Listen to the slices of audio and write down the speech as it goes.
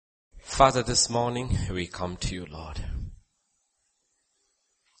Father, this morning we come to you, Lord,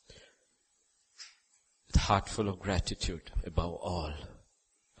 with a heart full of gratitude above all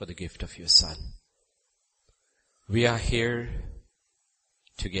for the gift of your Son. We are here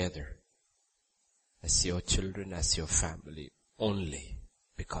together as your children, as your family, only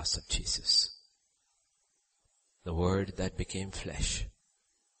because of Jesus, the Word that became flesh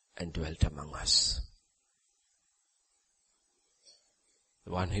and dwelt among us.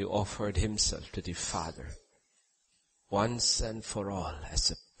 The one who offered himself to the Father once and for all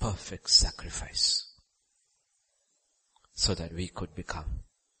as a perfect sacrifice so that we could become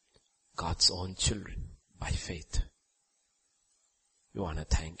God's own children by faith. We want to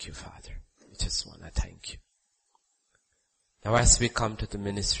thank you, Father. We just want to thank you. Now as we come to the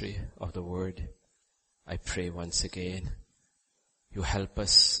ministry of the Word, I pray once again, you help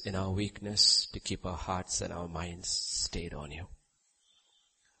us in our weakness to keep our hearts and our minds stayed on you.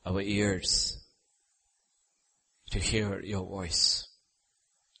 Our ears to hear your voice,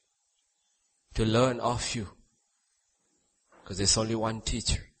 to learn of you, because there's only one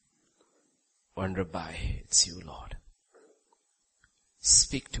teacher, one rabbi, it's you, Lord.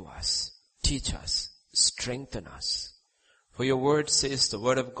 Speak to us, teach us, strengthen us. For your word says the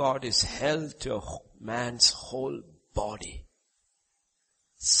word of God is held to a man's whole body,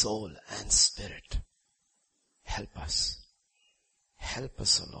 soul and spirit. Help us. Help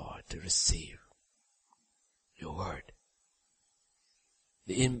us, O Lord, to receive your word.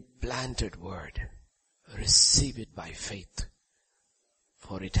 The implanted word. Receive it by faith.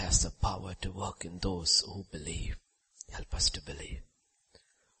 For it has the power to work in those who believe. Help us to believe.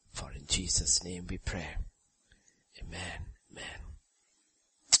 For in Jesus' name we pray. Amen. Amen.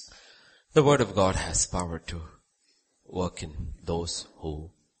 The word of God has power to work in those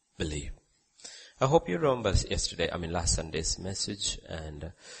who believe. I hope you remember last Sunday's message,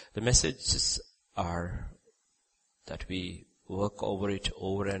 and the messages are that we work over it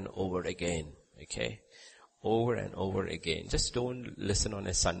over and over again, okay? Over and over again. Just don't listen on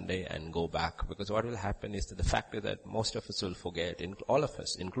a Sunday and go back, because what will happen is that the fact is that most of us will forget, all of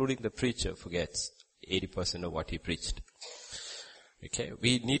us, including the preacher, forgets 80% of what he preached. Okay?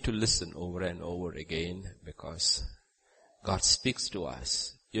 We need to listen over and over again because God speaks to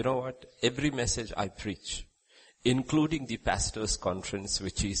us. You know what? Every message I preach, including the pastor's conference,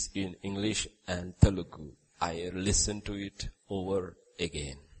 which is in English and Telugu, I listen to it over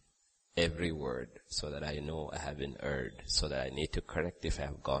again. Every word, so that I know I haven't erred, so that I need to correct if I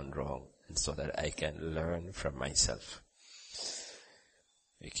have gone wrong, and so that I can learn from myself.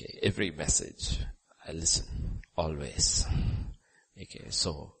 Okay, every message I listen, always. Okay,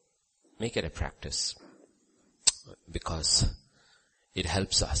 so make it a practice, because it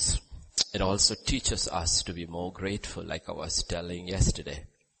helps us. It also teaches us to be more grateful, like I was telling yesterday.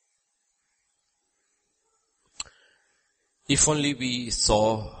 If only we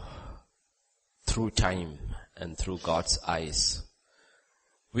saw through time and through God's eyes,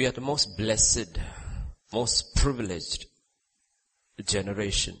 we are the most blessed, most privileged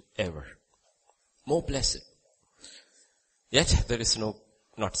generation ever. More blessed. Yet there is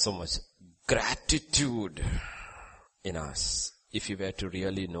not so much gratitude in us, if you were to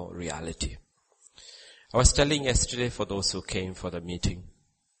really know reality. I was telling yesterday, for those who came for the meeting,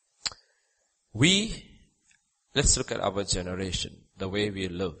 let's look at our generation, the way we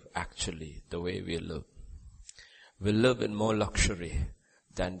live, actually, the way we live. We live in more luxury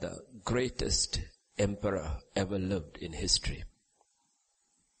than the greatest emperor ever lived in history.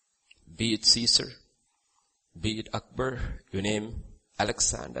 Be it Caesar, be it Akbar, you name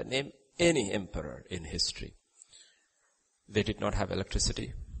Alexander, name any emperor in history. They did not have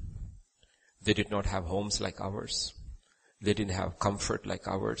electricity. They did not have homes like ours. They didn't have comfort like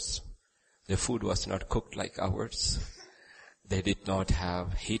ours. Their food was not cooked like ours. They did not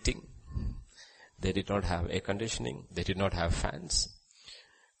have heating. They did not have air conditioning. They did not have fans.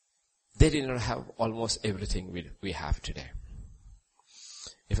 They did not have almost everything we have today.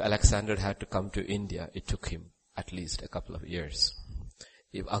 If Alexander had to come to India, it took him at least a couple of years.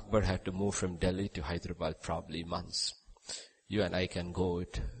 If Akbar had to move from Delhi to Hyderabad, probably months. You and I can go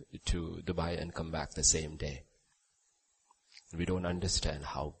to Dubai and come back the same day. We don't understand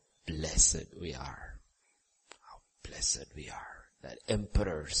how blessed we are. How blessed we are. That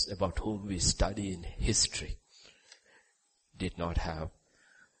emperors about whom we study in history did not have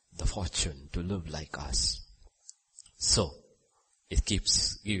the fortune to live like us. So, it give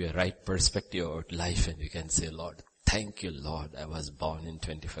you a right perspective about life, and you can say, Lord, thank you, Lord, I was born in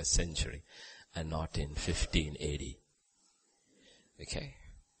 21st century and not in 1580. Okay?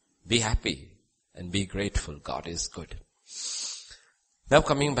 Be happy and be grateful. God is good. Now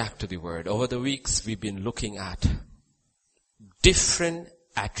coming back to the word, over the weeks we've been looking at different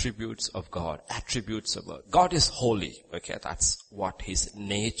attributes of God, attributes of God. God is holy, okay, that's what his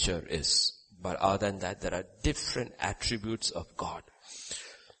nature is. But other than that, there are different attributes of God.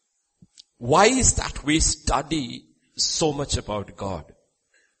 Why is that we study so much about God?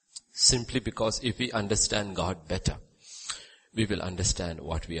 Simply because if we understand God better, we will understand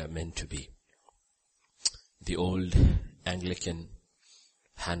what we are meant to be. The old Anglican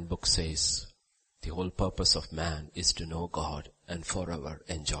handbook says, the whole purpose of man is to know God and forever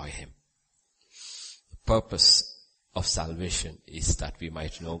enjoy him. The purpose of salvation is that we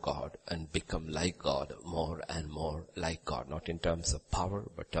might know God and become like God, more and more like God, not in terms of power,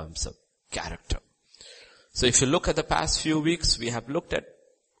 but in terms of character. So if you look at the past few weeks, we have looked at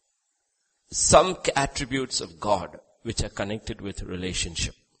some attributes of God which are connected with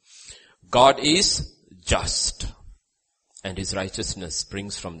relationship. God is just, and his righteousness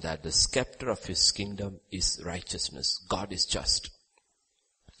springs from that. The scepter of his kingdom is righteousness. God is just.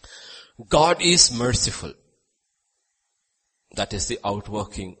 God is merciful. That is the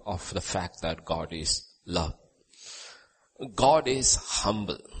outworking of the fact that God is love. God is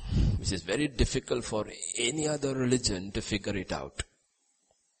humble, which is very difficult for any other religion to figure it out.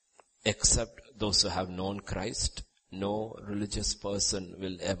 Except those who have known Christ, no religious person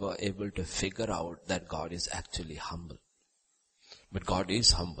will ever able to figure out that God is actually humble. But God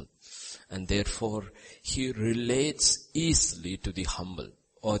is humble. And therefore, he relates easily to the humble,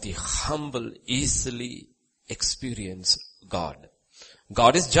 or the humble easily experience God.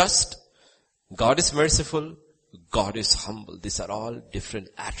 God is just, God is merciful, God is humble. These are all different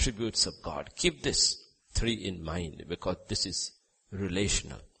attributes of God. Keep this three in mind because this is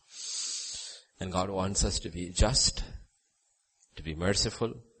relational. And God wants us to be just, to be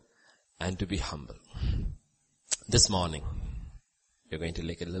merciful, and to be humble. This morning, we're going to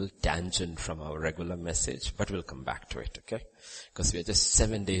take a little tangent from our regular message, but we'll come back to it, okay? Because we are just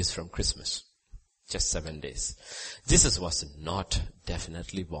 7 days from Christmas. Just 7 days. Jesus was not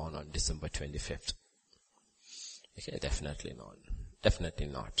definitely born on December 25th. Okay, definitely not. Definitely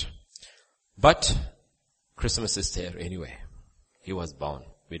not. But Christmas is there anyway. He was born.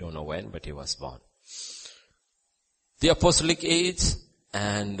 We don't know when, but he was born. The apostolic age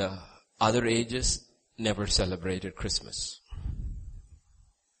and other ages never celebrated Christmas.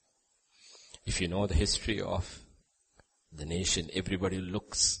 If you know the history of the nation, everybody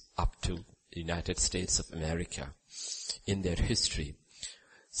looks up to the United States of America. In their history,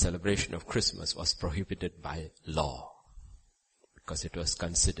 celebration of Christmas was prohibited by law because it was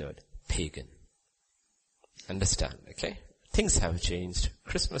considered pagan. Understand, okay? Things have changed.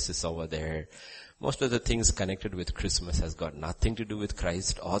 Christmas is over there. Most of the things connected with Christmas has got nothing to do with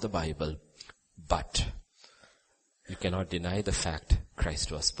Christ or the Bible, but you cannot deny the fact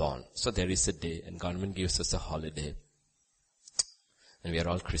Christ was born. So there is a day, and government gives us a holiday. And we are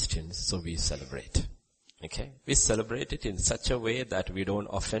all Christians, so we celebrate. Okay? We celebrate it in such a way that we don't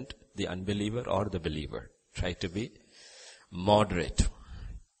offend the unbeliever or the believer. Try to be moderate.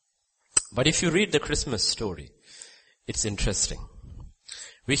 But if you read the Christmas story, it's interesting.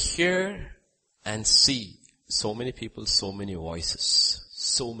 We hear and see so many people, so many voices.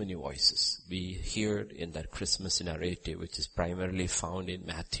 So many voices. We hear in that Christmas narrative, which is primarily found in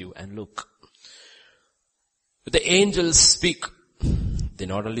Matthew and Luke. The angels speak. They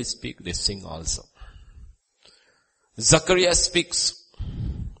not only speak, they sing also. Zacharias speaks.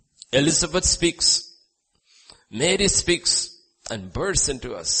 Elizabeth speaks. Mary speaks and bursts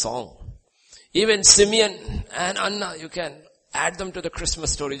into a song. Even Simeon and Anna, you can add them to the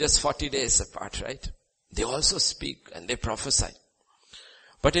Christmas story just 40 days apart, right? They also speak and they prophesy.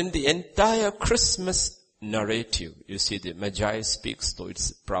 But in the entire Christmas narrative, you see the Magi speaks, though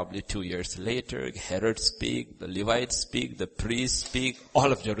it's probably 2 years later. Herod speaks, the Levites speak, the priests speak,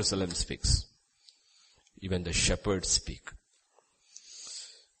 all of Jerusalem speaks. Even the shepherds speak.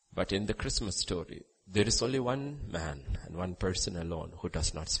 But in the Christmas story, there is only one man and one person alone who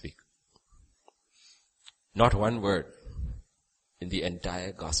does not speak. Not one word in the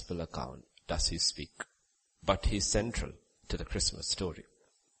entire gospel account does he speak. But he is central to the Christmas story.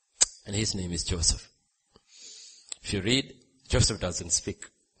 And his name is Joseph. If you read, Joseph doesn't speak.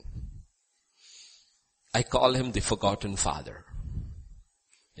 I call him the forgotten father.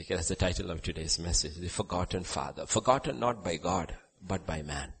 Okay, that's the title of today's message, the forgotten father. Forgotten not by God, but by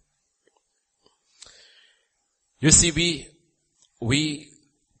man. You see, we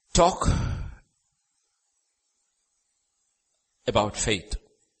talk about faith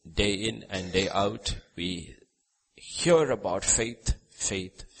day in and day out. We hear about faith.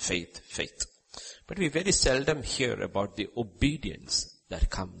 But we very seldom hear about the obedience that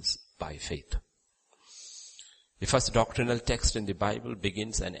comes by faith. The first doctrinal text in the Bible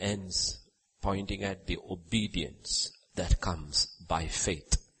begins and ends pointing at the obedience that comes by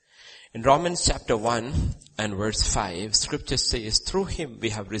faith. In Romans chapter 1 and verse 5, scripture says, through him we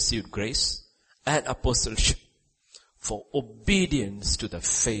have received grace and apostleship for obedience to the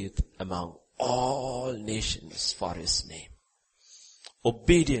faith among all nations for his name.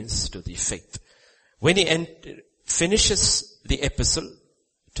 Obedience to the faith. When he finishes the epistle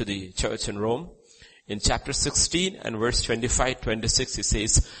to the church in Rome, in chapter 16 and verse 25-26, he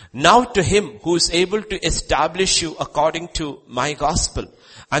says, now to him who is able to establish you according to my gospel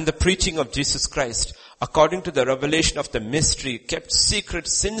and the preaching of Jesus Christ, according to the revelation of the mystery kept secret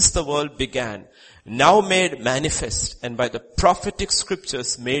since the world began, now made manifest and by the prophetic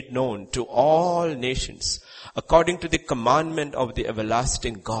scriptures made known to all nations, according to the commandment of the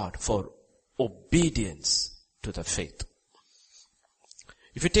everlasting God for obedience to the faith.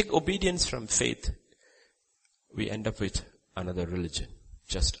 If you take obedience from faith, we end up with another religion,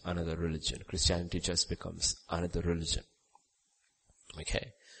 just another religion. Christianity just becomes another religion.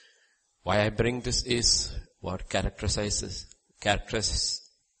 Okay. Why I bring this is what characterizes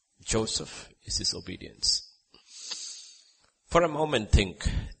Joseph is his obedience. For a moment think,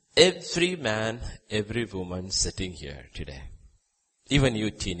 every man, every woman sitting here today, even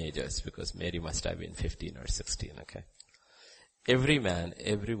you teenagers, because Mary must have been 15 or 16, okay? Every man,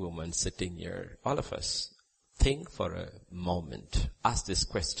 every woman sitting here, all of us, think for a moment, ask this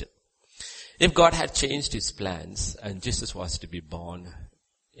question. If God had changed his plans and Jesus was to be born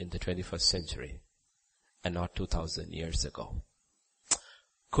in the 21st century and not 2000 years ago,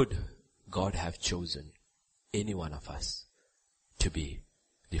 could God have chosen any one of us to be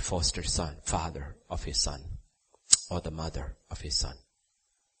the foster son, father of his son, or the mother of his son?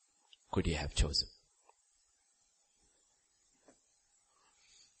 Could he have chosen?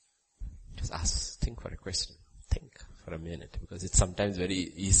 Just ask, think for a question. Think for a minute, because it's sometimes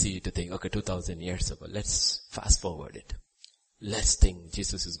very easy to think, okay, 2000 years ago, let's fast forward it. Let's think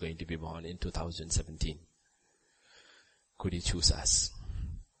Jesus is going to be born in 2017. Could he choose us?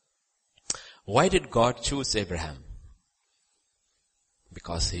 Why did God choose Abraham?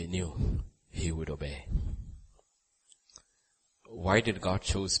 Because he knew he would obey. Why did God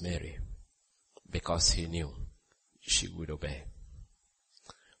choose Mary? Because he knew she would obey.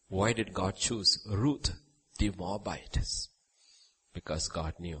 Why did God choose Ruth the Moabitess? Because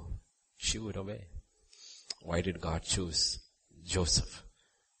God knew she would obey. Why did God choose Joseph?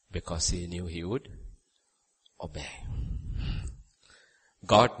 Because he knew he would obey.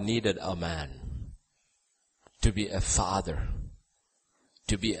 God needed a man to be a father,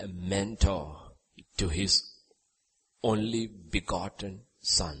 to be a mentor to his only begotten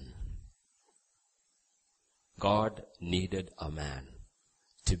son. God needed a man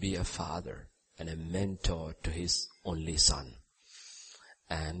to be a father and a mentor to his only son.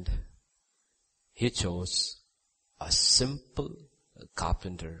 And he chose a simple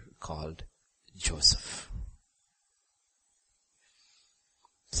carpenter called Joseph.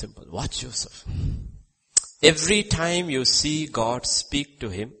 Simple. What Joseph? Every time you see God speak to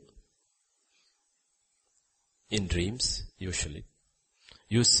him, in dreams usually,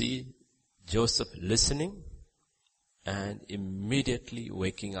 you see Joseph listening and immediately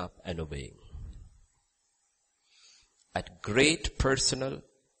waking up and obeying. At great personal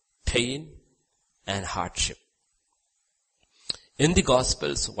pain and hardship. In the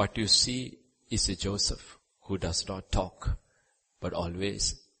Gospels, what you see is a Joseph who does not talk, but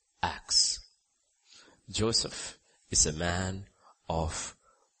always acts. Joseph is a man of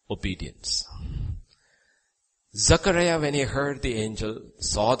obedience. Zechariah, when he heard the angel,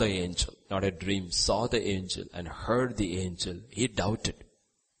 saw the angel, not a dream, saw the angel and heard the angel, he doubted.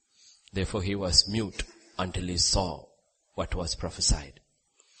 Therefore he was mute until he saw what was prophesied.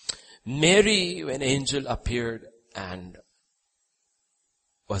 Mary, when angel appeared and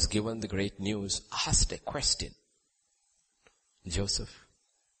was given the great news, asked a question. Joseph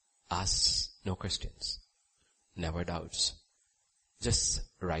asks no questions, never doubts, just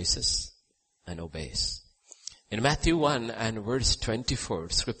rises and obeys. In Matthew 1 and verse 24,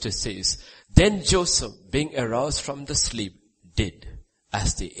 scripture says, then Joseph, being aroused from the sleep, did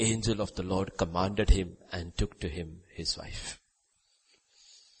as the angel of the Lord commanded him and took to him his wife.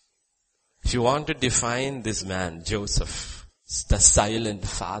 If you want to define this man, Joseph, the silent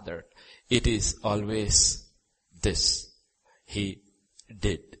father, it is always this. He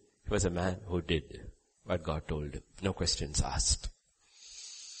did. He was a man who did what God told him. No questions asked.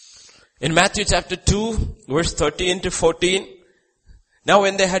 In Matthew chapter 2, verse 13 to 14, Now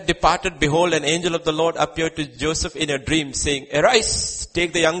when they had departed, behold, an angel of the Lord appeared to Joseph in a dream, saying, Arise,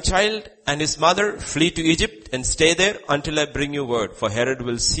 take the young child and his mother, flee to Egypt, and stay there until I bring you word. For Herod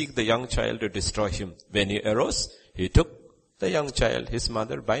will seek the young child to destroy him. When he arose, he took the young child, his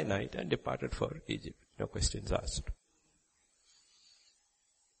mother, by night and departed for Egypt. No questions asked.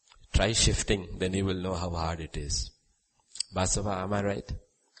 Try shifting, then you will know how hard it is. Basava, am I right?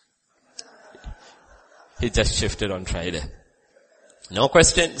 He just shifted on Friday. No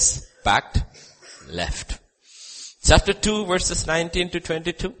questions. Packed. Left. Chapter 2 verses 19 to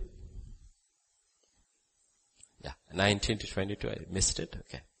 22. Yeah, 19 to 22. I missed it.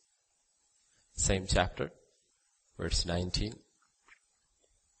 Okay. Same chapter. Verse 19.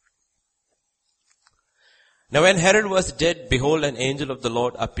 Now when Herod was dead, behold, an angel of the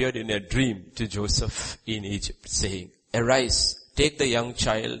Lord appeared in a dream to Joseph in Egypt, saying, Arise, take the young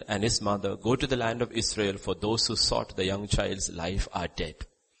child and his mother, go to the land of Israel, for those who sought the young child's life are dead.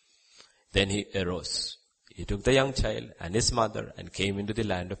 Then he arose. He took the young child and his mother and came into the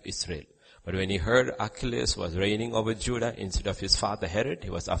land of Israel. But when he heard Archelaus was reigning over Judah instead of his father Herod, he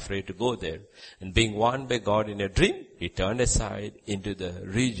was afraid to go there. And being warned by God in a dream, he turned aside into the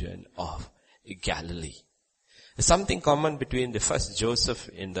region of Galilee. There's something common between the first Joseph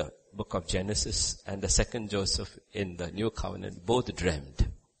in the book of Genesis and the second Joseph in the New Covenant. Both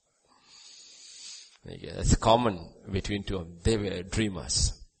dreamed. It's common between two of them. They were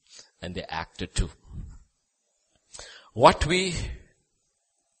dreamers and they acted too. What we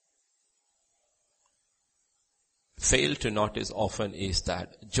fail to notice often is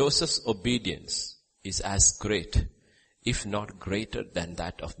that Joseph's obedience is as great, if not greater, than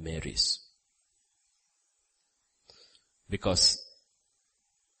that of Mary's. Because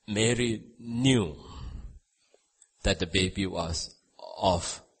Mary knew that the baby was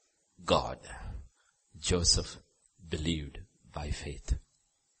of God. Joseph believed by faith.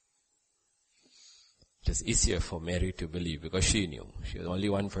 It was easier for Mary to believe because she knew. She was only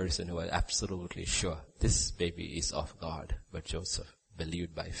one person who was absolutely sure this baby is of God. But Joseph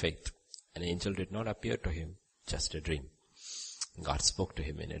believed by faith. An angel did not appear to him, just a dream. God spoke to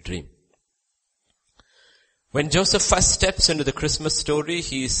him in a dream. When Joseph first steps into the Christmas story,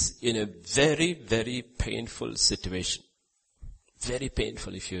 he is in a very, very painful situation. Very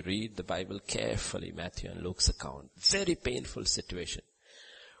painful if you read the Bible carefully, Matthew and Luke's account. Very painful situation.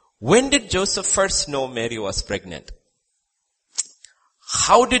 When did Joseph first know Mary was pregnant?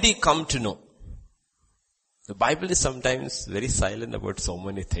 How did he come to know? The Bible is sometimes very silent about so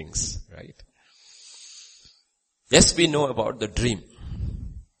many things, right? Yes, we know about the dream.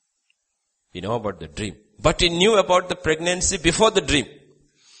 We know about the dream. But he knew about the pregnancy before the dream.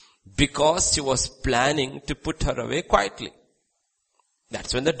 Because he was planning to put her away quietly.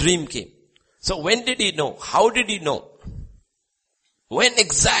 That's when the dream came. So when did he know? How did he know? When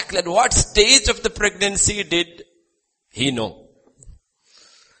exactly, at what stage of the pregnancy did he know?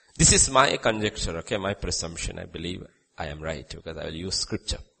 This is my conjecture, okay, my presumption. I believe I am right because I will use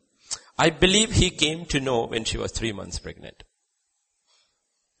scripture. I believe he came to know when she was 3 months pregnant.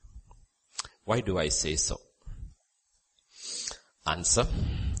 Why do I say so? Answer.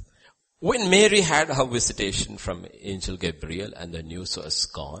 When Mary had her visitation from Angel Gabriel and the news was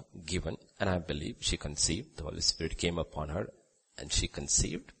given, and I believe she conceived, the Holy Spirit came upon her and she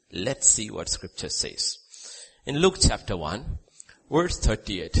conceived. Let's see what scripture says. In Luke chapter 1, verse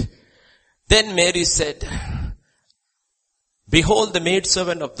 38. Then Mary said, Behold the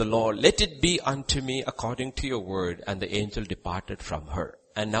maidservant of the Lord, let it be unto me according to your word. And the angel departed from her.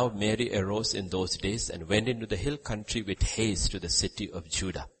 And now Mary arose in those days and went into the hill country with haste to the city of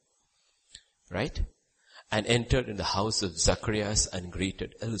Judah. Right? And entered in the house of Zacharias and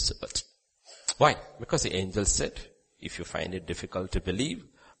greeted Elizabeth. Why? Because the angel said, if you find it difficult to believe,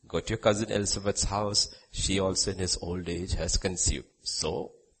 go to your cousin Elizabeth's house. She also in his old age has conceived.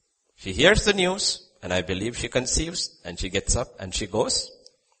 So, she hears the news and I believe she conceives and she gets up and she goes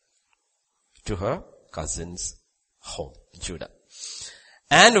to her cousin's home, Judah.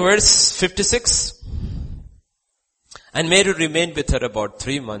 And verse 56. And Mary remained with her about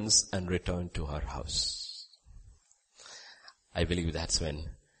 3 months and returned to her house. I believe that's when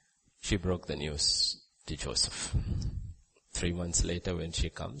she broke the news to Joseph. 3 months later when she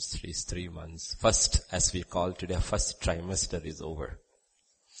comes, she's 3 months. First, as we call today, first trimester is over.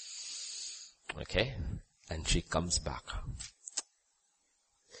 Okay? And she comes back.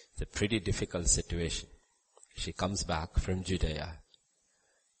 It's a pretty difficult situation. She comes back from Judea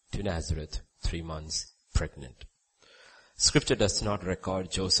to Nazareth, 3 months pregnant. Scripture does not record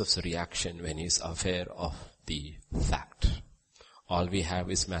Joseph's reaction when he is aware of the fact. All we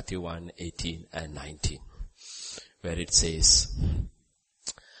have is Matthew 1, 18 and 19, where it says,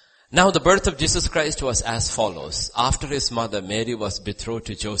 Now the birth of Jesus Christ was as follows. After his mother Mary was betrothed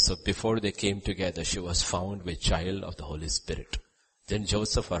to Joseph, before they came together, she was found with child of the Holy Spirit. Then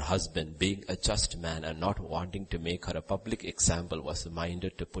Joseph, her husband, being a just man and not wanting to make her a public example, was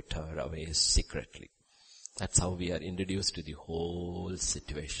minded to put her away secretly. That's how we are introduced to the whole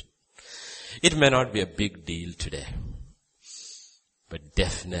situation. It may not be a big deal today, but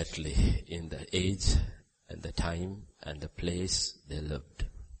definitely in the age and the time and the place they lived,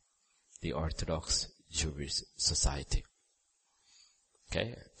 the Orthodox Jewish society.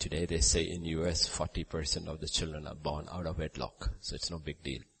 Okay, today they say in US 40% of the children are born out of wedlock, so it's no big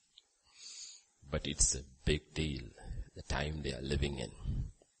deal. But it's a big deal, the time they are living in.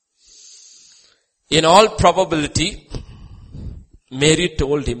 In all probability, Mary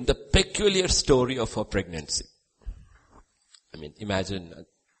told him the peculiar story of her pregnancy. I mean, imagine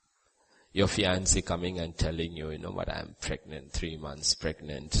your fiancé coming and telling you, you know what, I'm pregnant, 3 months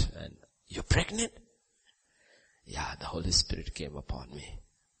pregnant, and you're pregnant? Yeah, the Holy Spirit came upon me.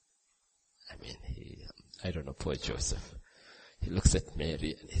 I mean, I don't know, poor Joseph. He looks at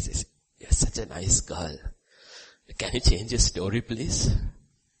Mary and he says, you're such a nice girl. Can you change your story, please?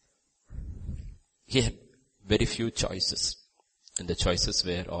 He had very few choices, and the choices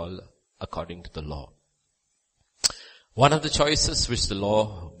were all according to the law. One of the choices which the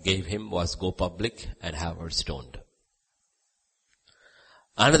law gave him was go public and have her stoned.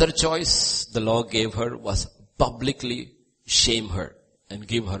 Another choice the law gave her was publicly shame her and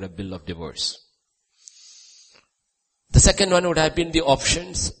give her a bill of divorce. The second one would have been the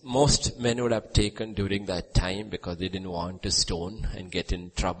options most men would have taken during that time because they didn't want to stone and get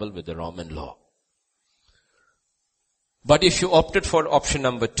in trouble with the Roman law. But if you opted for option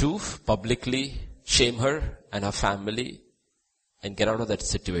number 2, publicly shame her and her family and get out of that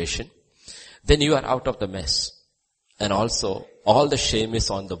situation, then you are out of the mess. And also, all the shame is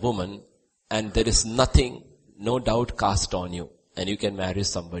on the woman and there is nothing, no doubt cast on you. And you can marry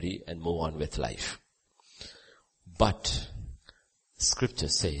somebody and move on with life. But, scripture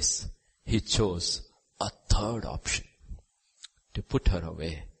says, he chose a third option. To put her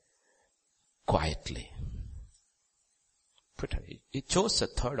away quietly. He chose a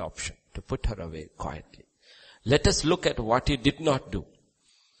third option. To put her away quietly. Let us look at what he did not do.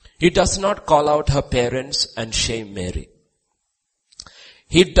 He does not call out her parents and shame Mary.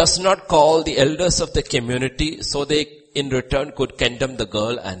 He does not call the elders of the community so they in return could condemn the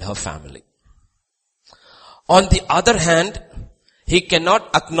girl and her family. On the other hand, he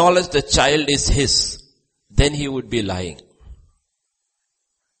cannot acknowledge the child is his. Then he would be lying.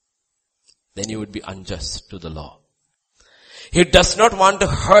 Then he would be unjust to the law. He does not want to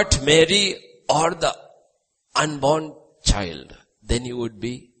hurt Mary or the unborn child. Then he would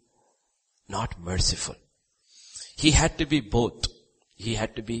be not merciful. He had to be both. He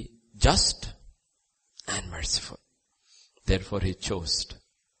had to be just and merciful. Therefore he chose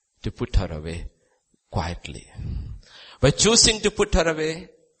to put her away quietly. By choosing to put her away,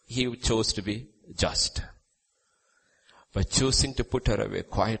 he chose to be just. By choosing to put her away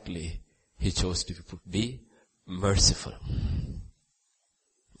quietly, he chose to be merciful.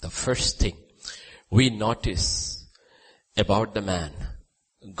 The first thing we notice about the man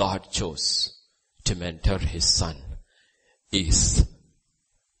God chose to mentor his son is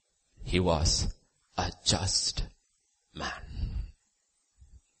he was a just man.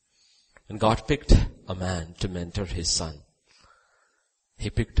 When God picked a man to mentor his son, he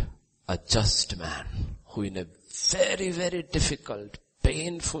picked a just man who in a very, very difficult,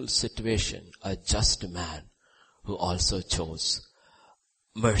 painful situation, a just man who also chose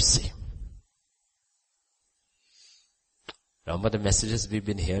mercy. Remember the messages we've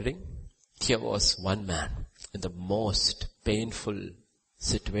been hearing? Here was one man in the most painful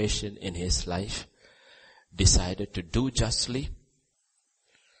situation in his life, decided to do justly,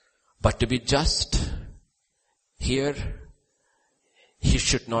 but to be just, here, he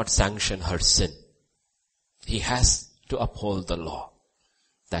should not sanction her sin. He has to uphold the law.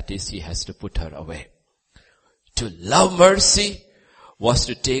 That is, he has to put her away. To love mercy was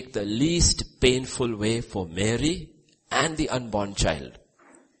to take the least painful way for Mary and the unborn child.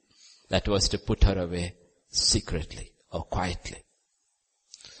 That was to put her away secretly or quietly.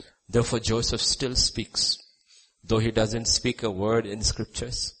 Therefore Joseph still speaks. Though he doesn't speak a word in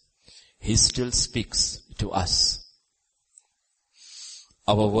scriptures, he still speaks to us.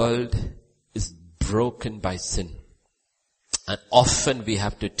 Our world is broken by sin. And often we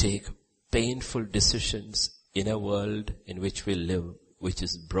have to take painful decisions in a world in which we live, which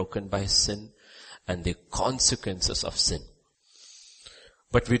is broken by sin and the consequences of sin.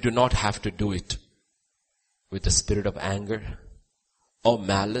 But we do not have to do it with the spirit of anger or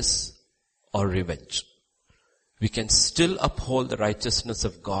malice or revenge. We can still uphold the righteousness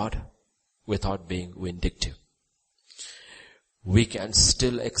of God without being vindictive. We can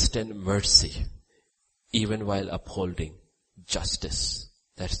still extend mercy even while upholding justice.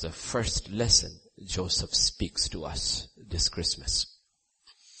 That's the first lesson Joseph speaks to us this Christmas.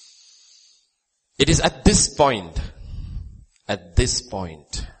 It is at this point,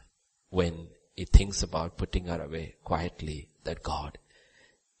 when he thinks about putting her away quietly, that God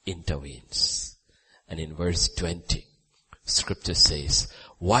intervenes. And in verse 20, scripture says,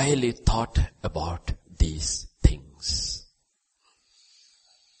 while he thought about these things.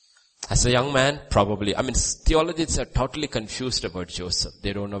 As a young man, probably, theologians are totally confused about Joseph.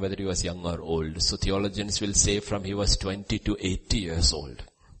 They don't know whether he was young or old. So theologians will say from he was 20 to 80 years old.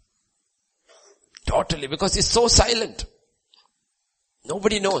 Totally, because he's so silent.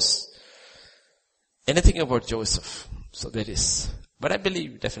 Nobody knows anything about Joseph. So there is. But I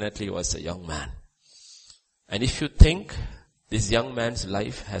believe definitely he was a young man. And if you think this young man's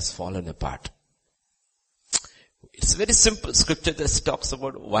life has fallen apart, it's very simple. Scripture just talks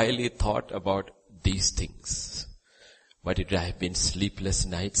about while he thought about these things. But it have been sleepless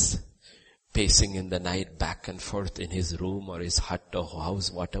nights, pacing in the night back and forth in his room or his hut or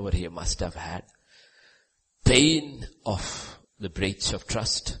house, whatever he must have had. Pain of the breach of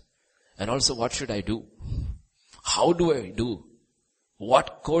trust. And also, what should I do? How do I do?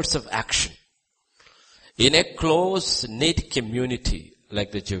 What course of action? In a close-knit community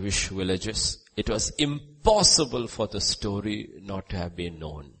like the Jewish villages, it was impossible for the story not to have been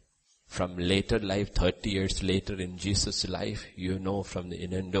known. From later life, 30 years later in Jesus' life, you know from the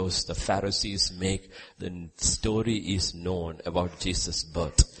innuendos the Pharisees make, the story is known about Jesus'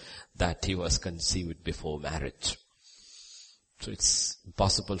 birth, that he was conceived before marriage. So it's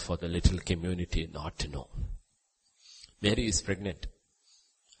impossible for the little community not to know. Mary is pregnant,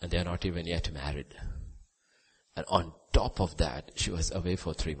 and they are not even yet married. And on top of that, she was away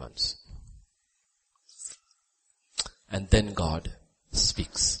for 3 months. And then God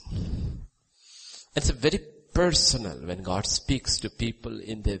speaks. It's a very personal when God speaks to people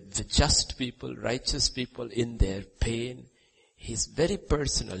in their just people, righteous people in their pain. He's very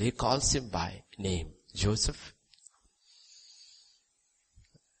personal. He calls him by name. Joseph,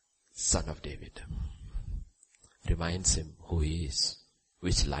 son of David. Reminds him who he is,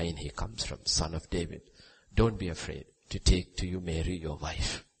 which line he comes from, son of David. Don't be afraid to take to you Mary, your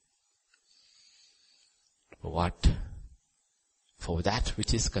wife. What? For that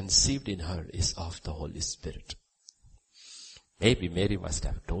which is conceived in her is of the Holy Spirit. Maybe Mary must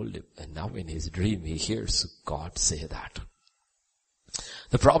have told him, and now in his dream he hears God say that.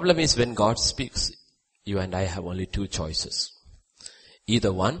 The problem is when God speaks, you and I have only two choices.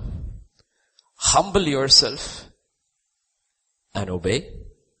 Either one, humble yourself and obey,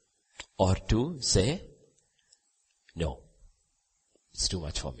 or two, say, no, it's too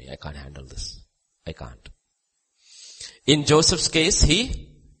much for me. I can't handle this. I can't. In Joseph's case, he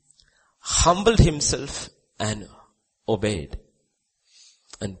humbled himself and obeyed.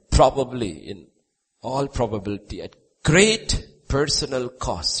 And probably, in all probability, at great personal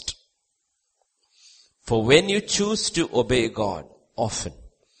cost. For when you choose to obey God, often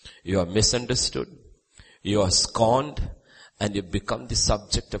you are misunderstood, you are scorned, and you become the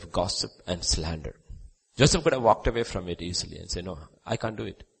subject of gossip and slander. Joseph could have walked away from it easily and say, no, I can't do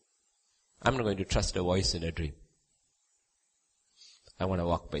it. I'm not going to trust a voice in a dream. I want to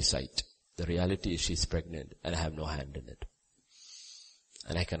walk by sight. The reality is she's pregnant and I have no hand in it.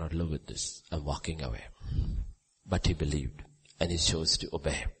 And I cannot live with this. I'm walking away. But he believed and he chose to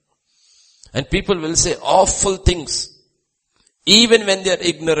obey. And people will say awful things, even when they are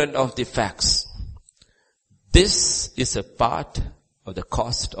ignorant of the facts. This is a part of the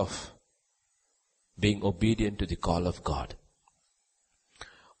cost of being obedient to the call of God.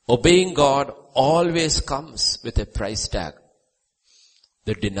 Obeying God always comes with a price tag.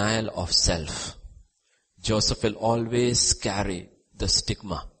 The denial of self. Joseph will always carry the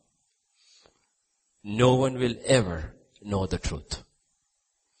stigma. No one will ever know the truth.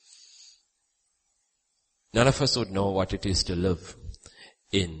 None of us would know what it is to live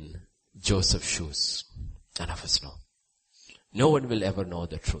in Joseph's shoes. None of us know. No one will ever know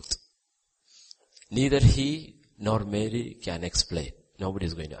the truth. Neither he nor Mary can explain. Nobody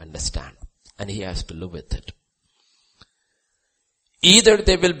is going to understand. And he has to live with it. Either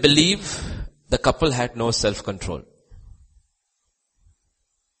they will believe the couple had no self-control,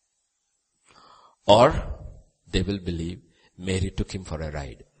 or they will believe Mary took him for a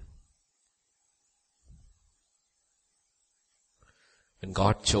ride. When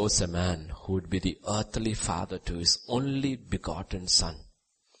God chose a man who would be the earthly father to his only begotten son,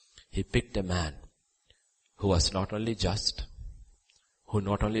 he picked a man who was not only just, who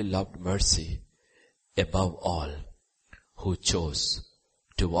not only loved mercy, above all, who chose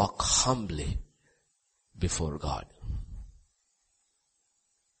to walk humbly before God.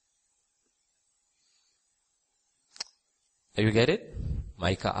 You get it?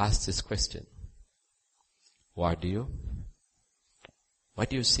 Micah asked this question. What do you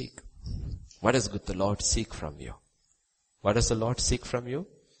seek? What does the Lord seek from you? What does the Lord seek from you?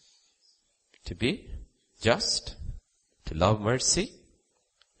 To be just, to love mercy,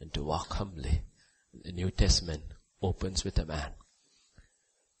 and to walk humbly. The New Testament opens with a man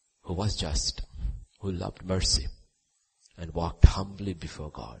who was just, who loved mercy, and walked humbly before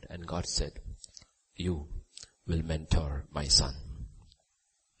God. And God said, you will mentor my son.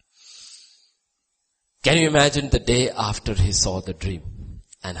 Can you imagine the day after he saw the dream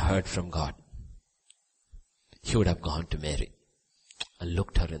and heard from God? He would have gone to Mary and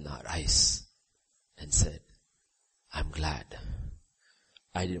looked her in her eyes and said, I'm glad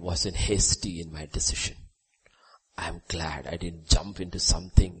I wasn't hasty in my decision. I'm glad I didn't jump into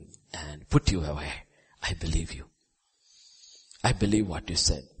something and put you away. I believe you. I believe what you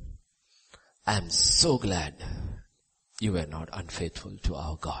said. I'm so glad you were not unfaithful to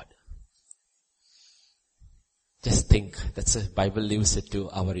our God. Just think, that's a Bible leaves it to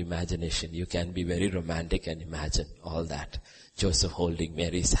our imagination. You can be very romantic and imagine all that. Joseph holding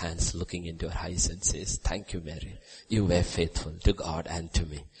Mary's hands, looking into her eyes and says, thank you, Mary. You were faithful to God and to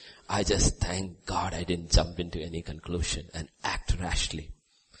me. I just thank God I didn't jump into any conclusion and act rashly.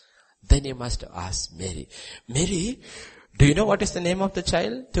 Then you must ask Mary, Mary, do you know what is the name of the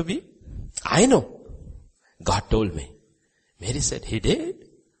child to be? I know. God told me. Mary said, he did?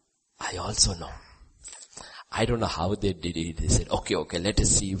 I also know. I don't know how they did it. They said, okay, let us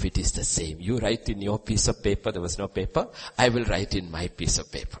see if it is the same. You write in your piece of paper, there was no paper. I will write in my piece of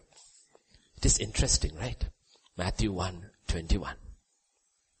paper. It is interesting, right? Matthew 1:21.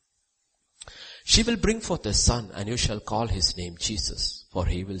 She will bring forth a son, and you shall call his name Jesus, for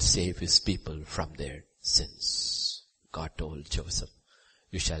he will save his people from their sins. God told Joseph,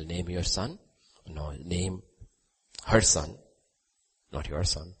 you shall name your son, name her son, not your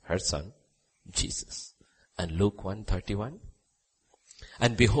son, her son, Jesus. And Luke 1:31,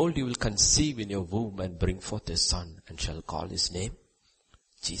 and behold, you will conceive in your womb and bring forth a son, and shall call his name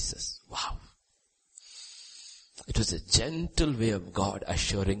Jesus. Wow. It was a gentle way of God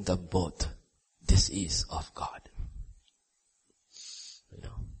assuring them both, this is of God.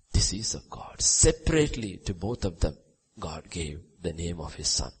 This is of God. Separately to both of them, God gave the name of his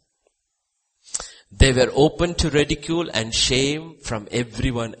son. They were open to ridicule and shame from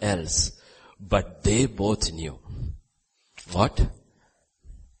everyone else. But they both knew. What?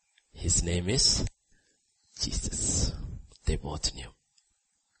 His name is Jesus. They both knew.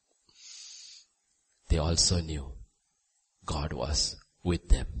 They also knew God was with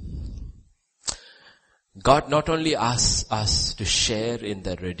them. God not only asks us to share in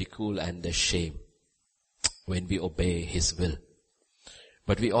the ridicule and the shame when we obey his will,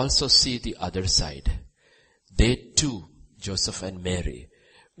 but we also see the other side. They too, Joseph and Mary,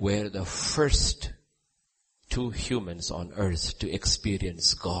 were the first two humans on earth to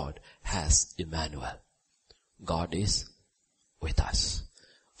experience God as Emmanuel. God is with us.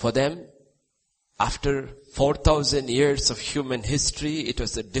 For them, after 4,000 years of human history, it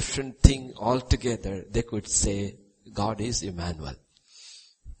was a different thing altogether. They could say, God is Emmanuel.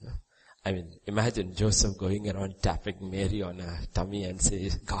 I mean, imagine Joseph going around tapping Mary on her tummy and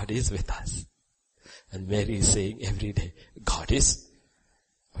saying, God is with us. And Mary is saying every day, God is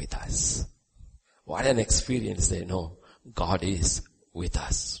with us. What an experience they know. God is with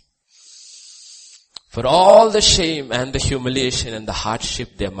us. For all the shame and the humiliation and the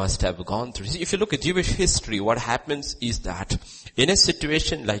hardship they must have gone through. See, if you look at Jewish history, what happens is that in a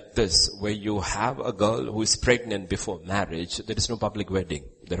situation like this, where you have a girl who is pregnant before marriage, there is no public wedding.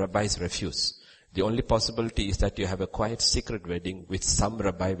 The rabbis refuse. The only possibility is that you have a quiet secret wedding, which some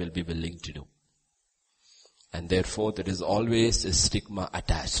rabbi will be willing to do. And therefore there is always a stigma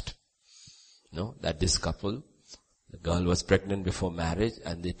attached. That this couple, the girl was pregnant before marriage,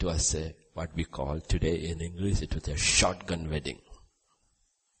 and it was what we call today in English, it was a shotgun wedding.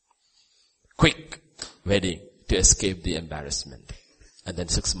 Quick wedding to escape the embarrassment. And then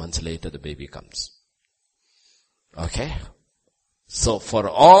 6 months later the baby comes. Okay? So for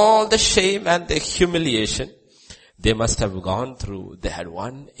all the shame and the humiliation they must have gone through, they had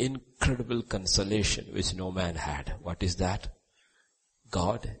one incredible consolation which no man had. What is that?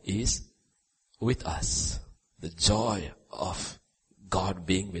 God is with us. The joy of God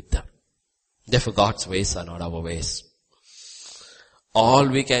being with them. Therefore God's ways are not our ways. All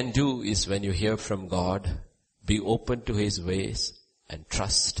we can do is when you hear from God, be open to His ways and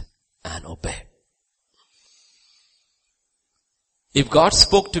trust and obey. If God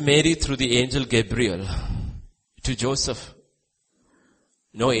spoke to Mary through the angel Gabriel, to Joseph,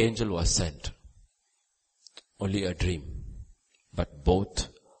 no angel was sent. Only a dream. But both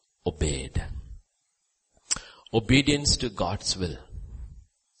obeyed. Obedience to God's will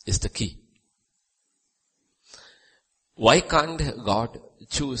is the key. Why can't God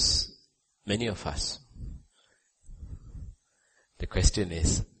choose many of us? The question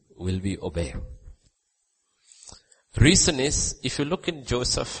is, will we obey? Reason is, if you look in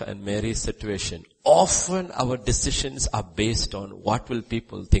Joseph and Mary's situation, often our decisions are based on what will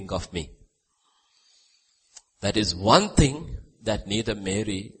people think of me. That is one thing that neither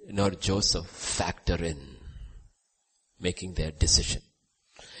Mary nor Joseph factor in making their decision.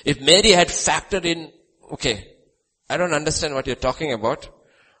 If Mary had factored in, okay, I don't understand what you're talking about,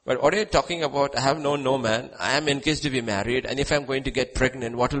 but what are you talking about? I have known no man, I am engaged to be married, and if I'm going to get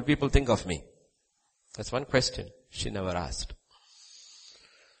pregnant, what will people think of me? That's one question she never asked.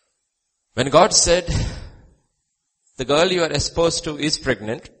 When God said, the girl you are espoused to is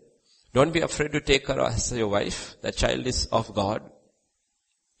pregnant, don't be afraid to take her as your wife, the child is of God.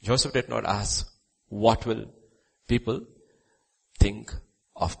 Joseph did not ask, what will people think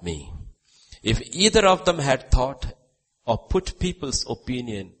of me? If either of them had thought or put people's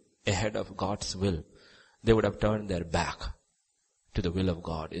opinion ahead of God's will, they would have turned their back to the will of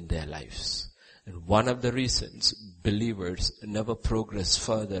God in their lives. And one of the reasons believers never progress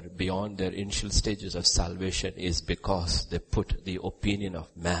further beyond their initial stages of salvation is because they put the opinion of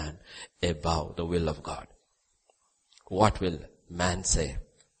man above the will of God. What will man say?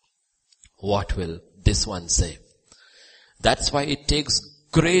 What will this one say? That's why it takes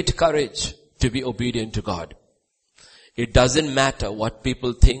great courage to be obedient to God. It doesn't matter what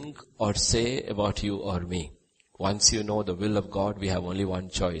people think or say about you or me. Once you know the will of God, we have only one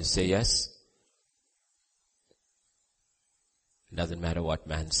choice. Say yes. It doesn't matter what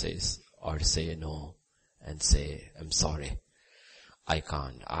man says, or say no and say, I'm sorry, I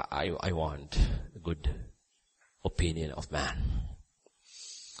can't. I want a good opinion of man.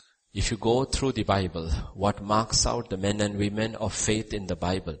 If you go through the Bible, what marks out the men and women of faith in the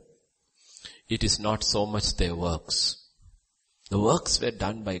Bible, it is not so much their works. The works were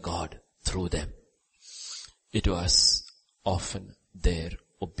done by God through them. It was often their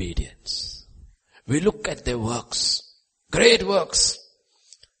obedience. We look at their works. Great works.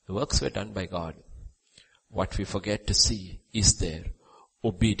 The works were done by God. What we forget to see is their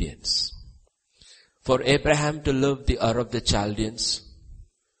obedience. For Abraham to leave the Ur of the Chaldeans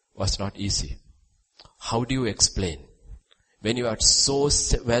was not easy. How do you explain? When you are so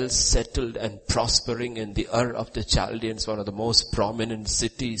well settled and prospering in the Ur of the Chaldeans, one of the most prominent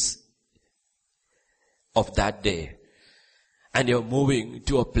cities of that day, and you're moving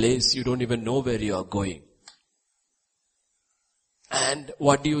to a place you don't even know where you are going. And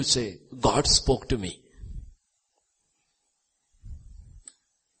what do you say? God spoke to me.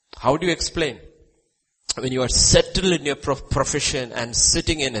 How do you explain? When you are settled in your profession and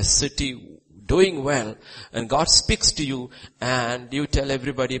sitting in a city doing well, and God speaks to you and you tell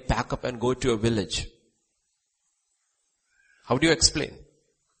everybody pack up and go to a village. How do you explain?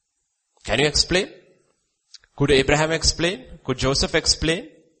 Can you explain? Could Abraham explain? Could Joseph explain?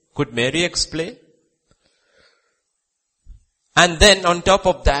 Could Mary explain? And then on top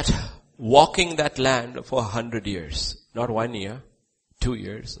of that, walking that land for 100 years. Not 1 year, 2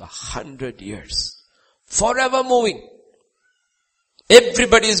 years, 100 years. Forever moving.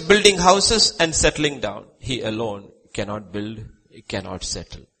 Everybody is building houses and settling down. He alone cannot build, he cannot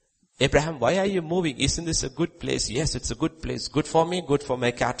settle. Abraham, why are you moving? Isn't this a good place? Yes, it's a good place. Good for me, good for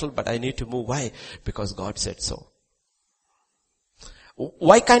my cattle, but I need to move. Why? Because God said so.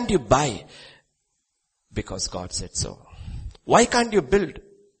 Why can't you buy? Because God said so. Why can't you build?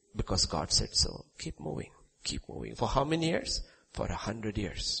 Because God said so. Keep moving. Keep moving. For how many years? For 100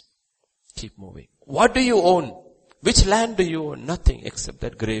 years. Keep moving. What do you own? Which land do you own? Nothing except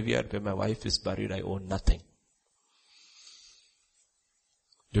that graveyard where my wife is buried. I own nothing.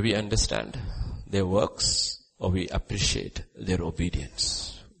 Do we understand their works, or we appreciate their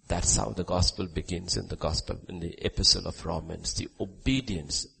obedience? That's how the gospel begins in the epistle of Romans. The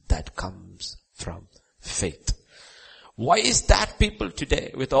obedience that comes from faith. Why is that people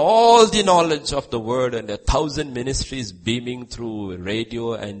today, with all the knowledge of the word and 1,000 ministries beaming through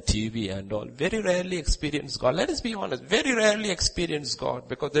radio and TV and all, very rarely experience God? Let us be honest, very rarely experience God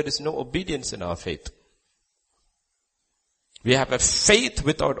because there is no obedience in our faith. We have a faith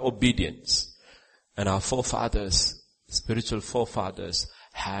without obedience. And our forefathers, spiritual forefathers,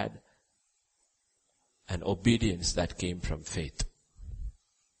 had an obedience that came from faith.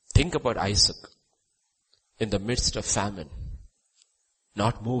 Think about Isaac in the midst of famine,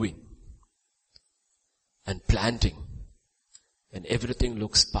 not moving and planting, and everything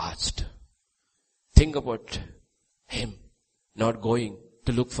looks parched. Think about him not going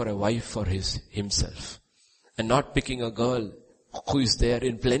to look for a wife for himself and not picking a girl who is there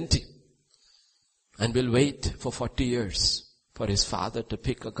in plenty and will wait for 40 years for his father to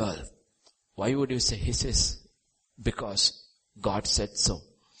pick a girl. Why would you say? He says, because God said so.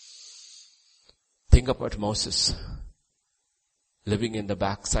 Think about Moses living in the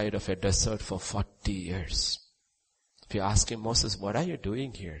backside of a desert for 40 years. If you ask him, Moses, what are you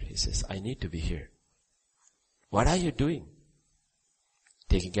doing here? He says, I need to be here. What are you doing?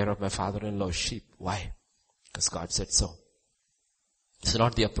 Taking care of my father-in-law's sheep. Why? Because God said so. It's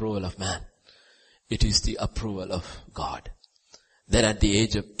not the approval of man. It is the approval of God. Then at the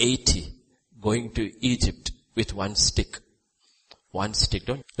age of 80, going to Egypt with one stick. One stick.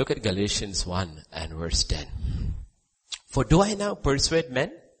 Don't look at Galatians 1 and verse 10. For do I now persuade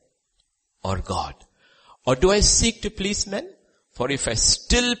men or God? Or do I seek to please men? For if I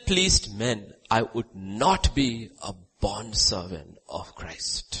still pleased men, I would not be a bondservant of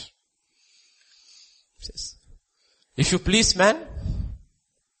Christ. It says, if you please man,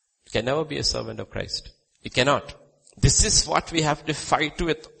 you can never be a servant of Christ. You cannot. This is what we have to fight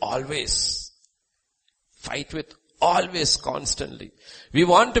with always. Fight with always, constantly. We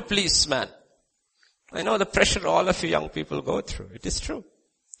want to please man. I know the pressure all of you young people go through. It is true.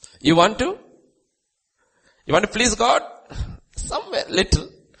 You want to please God? Somewhere, little.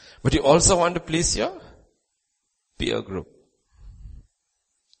 But you also want to please your peer group.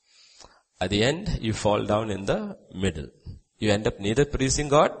 At the end, you fall down in the middle. You end up neither pleasing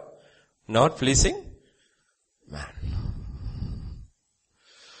God, nor pleasing man.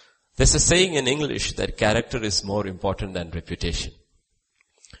 There's a saying in English that character is more important than reputation.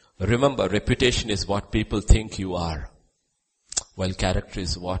 Remember, reputation is what people think you are, while character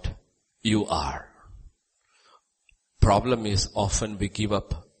is what you are. Problem is often we give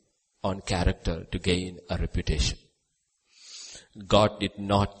up on character to gain a reputation. God did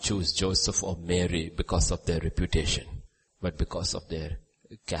not choose Joseph or Mary because of their reputation, but because of their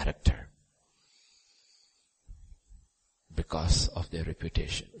character. Because of their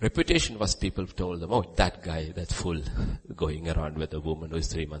reputation. Reputation was people told them, oh, that guy, that fool, going around with a woman who is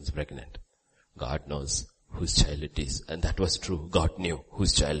 3 months pregnant. God knows whose child it is. And that was true. God knew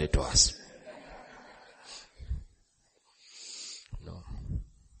whose child it was. No.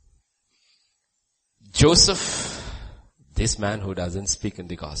 Joseph, this man who doesn't speak in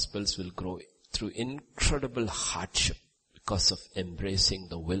the Gospels, will grow through incredible hardship because of embracing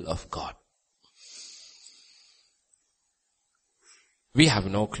the will of God. We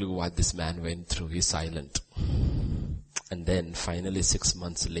have no clue what this man went through. He's silent. And then finally 6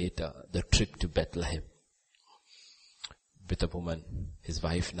 months later, the trip to Bethlehem with a woman, his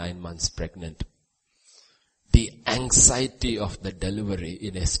wife 9 months pregnant. The anxiety of the delivery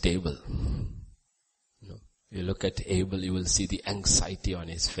in a stable. You look at Abel, you will see the anxiety on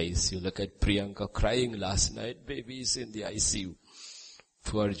his face. You look at Priyanka crying last night, baby is in the ICU.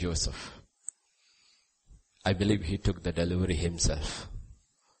 Poor Joseph. I believe he took the delivery himself.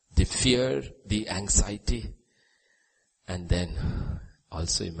 The fear, the anxiety, and then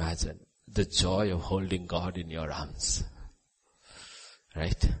also imagine the joy of holding God in your arms.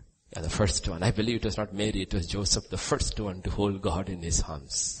 Right? Yeah, the first one. I believe it was not Mary, it was Joseph, the first one to hold God in his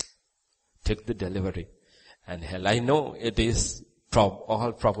arms. Took the delivery. And hell, I know it is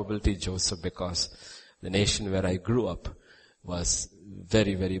all probability Joseph, because the nation where I grew up was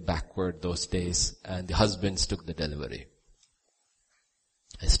very, very backward those days, and the husbands took the delivery.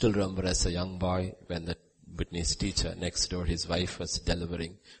 I still remember as a young boy when the Whitney's teacher next door, his wife was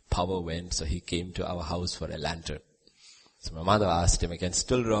delivering, power went, so he came to our house for a lantern. So my mother asked him, I can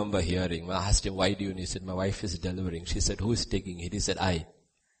still remember hearing, I asked him, why do you? And he said, my wife is delivering. She said, who is taking it? He said, I.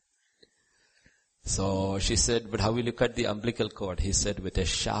 So she said, but how will you cut the umbilical cord? He said, with a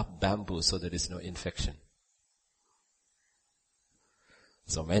sharp bamboo so there is no infection.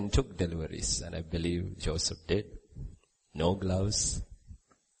 So men took deliveries, and I believe Joseph did. No gloves.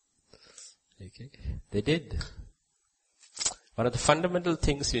 Okay. They did. One of the fundamental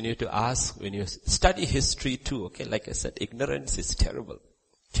things you need to ask when you study history too, okay, like I said, ignorance is terrible.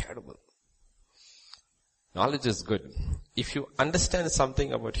 Terrible. Knowledge is good. If you understand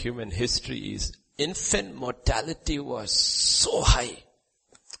something about human history, is infant mortality was so high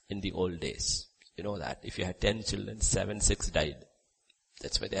in the old days. You know that. If you had 10 children, 6 died.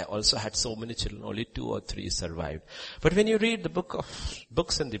 That's why they also had so many children, only 2 or 3 survived. But when you read the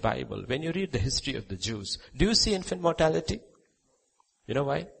books in the Bible, when you read the history of the Jews, do you see infant mortality? You know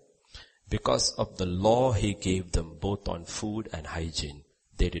why? Because of the law he gave them, both on food and hygiene,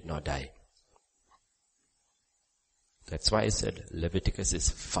 they did not die. That's why I said Leviticus is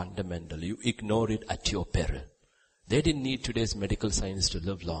fundamental. You ignore it at your peril. They didn't need today's medical science to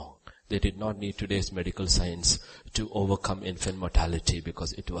live long. They did not need today's medical science to overcome infant mortality,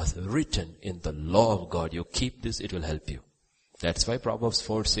 because it was written in the law of God. You keep this, it will help you. That's why Proverbs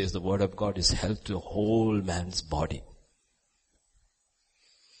 4 says the word of God is health to the whole man's body.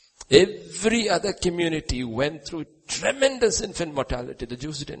 Every other community went through tremendous infant mortality. The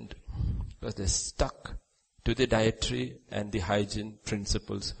Jews didn't, because they stuck to the dietary and the hygiene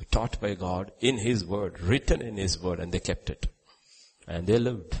principles taught by God in His word, written in His word, and they kept it. And they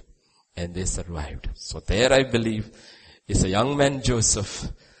lived. And they survived. So there I believe is a young man Joseph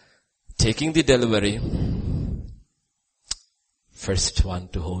taking the delivery. First one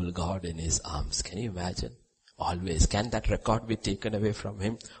to hold God in his arms. Can you imagine? Always. Can that record be taken away from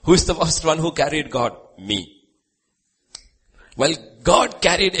him? Who is the first one who carried God? Me. Well, God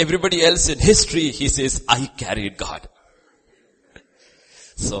carried everybody else in history. He says, I carried God.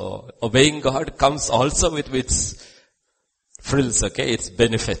 So obeying God comes also with its frills, okay? Its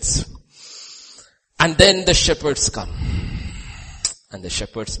benefits. And then the shepherds come. And the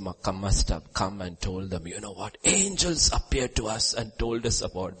shepherds must have come and told them, you know what? Angels appeared to us and told us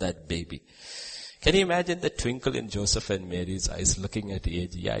about that baby. Can you imagine the twinkle in Joseph and Mary's eyes looking at the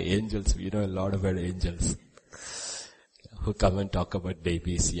age? Yeah, angels, we know a lot about angels who come and talk about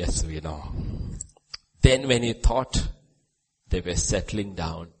babies. Yes, we know. Then when he thought they were settling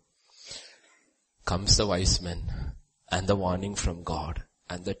down, comes the wise men and the warning from God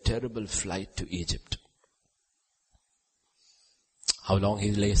and the terrible flight to Egypt. How long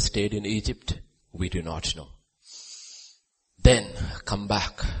he stayed in Egypt, we do not know. Then come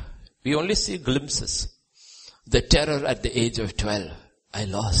back. We only see glimpses. The terror at the age of 12. I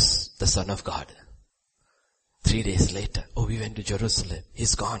lost the Son of God. 3 days later, we went to Jerusalem.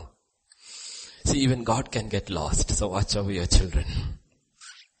 He's gone. See, even God can get lost. So watch over your children.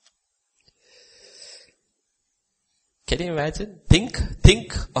 Can you imagine?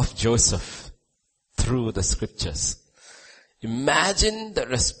 Think of Joseph through the scriptures. Imagine the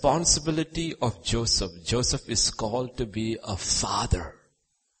responsibility of Joseph. Joseph is called to be a father,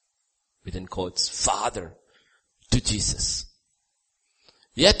 within quotes, father to Jesus.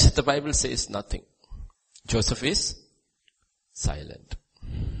 Yet the Bible says nothing. Joseph is silent.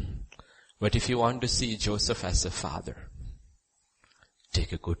 But if you want to see Joseph as a father,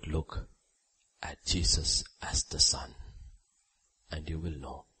 take a good look at Jesus as the son. And you will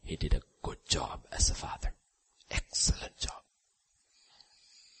know he did a good job as a father. Excellent job.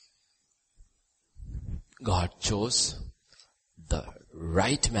 God chose the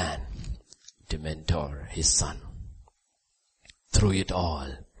right man to mentor his son. Through it all,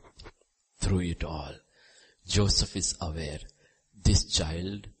 Joseph is aware this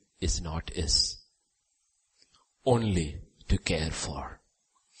child is not his, only to care for.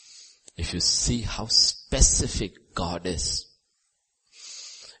 If you see how specific God is,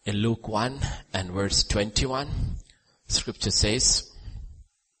 in Luke 1 and verse 21, scripture says,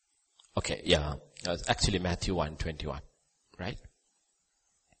 actually Matthew 1:21, right?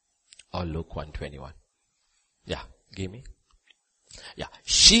 Or Luke 1:21. Yeah, give me. Yeah,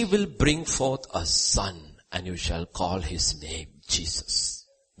 she will bring forth a son and you shall call his name Jesus.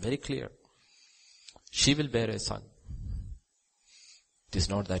 Very clear. She will bear a son. It is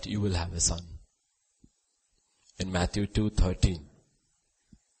not that you will have a son. In Matthew 2:13.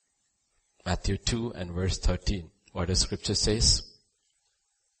 Matthew 2 and verse 13. What the scripture says?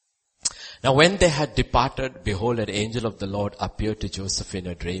 Now when they had departed, behold, an angel of the Lord appeared to Joseph in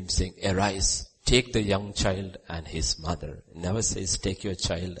a dream, saying, arise, take the young child and his mother. It never says take your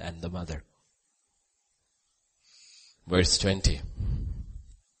child and the mother. Verse 20.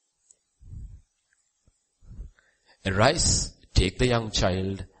 Arise, take the young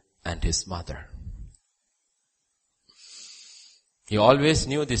child and his mother. He always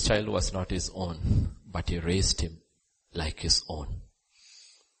knew this child was not his own, but he raised him like his own.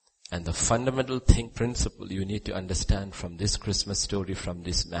 And the fundamental principle you need to understand from this Christmas story from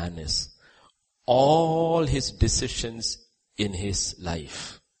this man is, all his decisions in his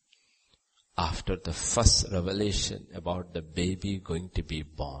life, after the first revelation about the baby going to be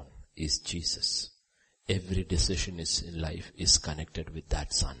born, is Jesus. Every decision in life is connected with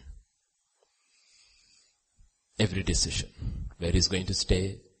that son. Every decision. Where he's going to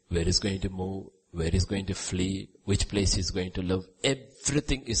stay, where he's going to move, where he's going to flee, which place he's going to live.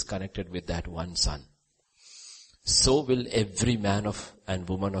 Everything is connected with that one son. So will every man and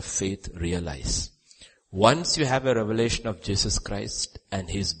woman of faith realize. Once you have a revelation of Jesus Christ and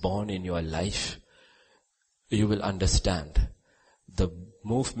he's born in your life, you will understand the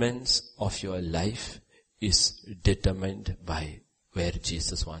movements of your life is determined by where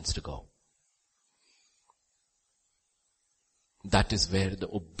Jesus wants to go. That is where the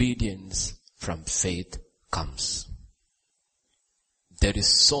obedience from faith comes. There is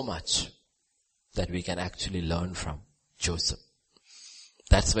so much that we can actually learn from Joseph.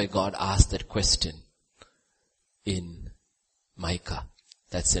 That's why God asked that question in Micah.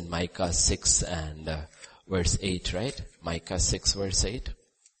 That's in Micah 6 and verse 8, right? Micah 6 verse 8.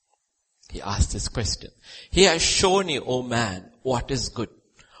 He asked this question. He has shown you, O man, what is good.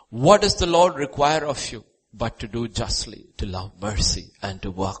 What does the Lord require of you? But to do justly, to love mercy, and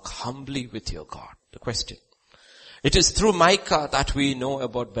to work humbly with your God. The question. It is through Micah that we know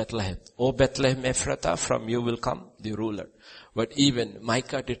about Bethlehem. O Bethlehem Ephrathah, from you will come the ruler. But even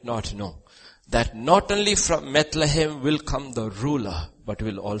Micah did not know that not only from Bethlehem will come the ruler, but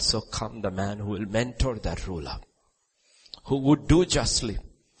will also come the man who will mentor that ruler, who would do justly,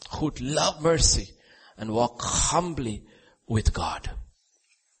 who would love mercy, and walk humbly with God.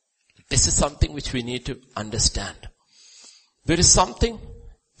 This is something which we need to understand. There is something,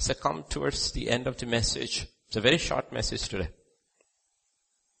 as I come towards the end of the message, it's a very short message today.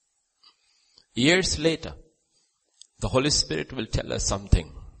 Years later, the Holy Spirit will tell us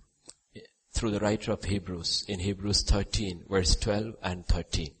something through the writer of Hebrews, in Hebrews 13, verse 12 and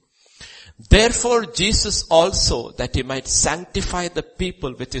 13. Therefore Jesus also, that he might sanctify the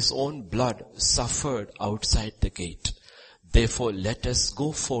people with his own blood, suffered outside the gate. Therefore let us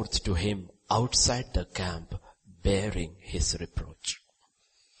go forth to him outside the camp, bearing his reproach.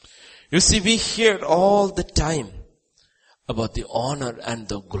 You see, we hear all the time about the honor and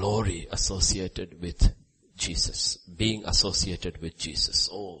the glory associated with Jesus, being associated with Jesus.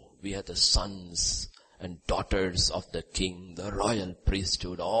 Oh, we are the sons and daughters of the King, the royal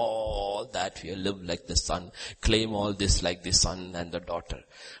priesthood, all that. We live like the son, claim all this like the son and the daughter.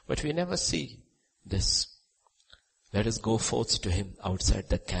 But we never see this. Let us go forth to him outside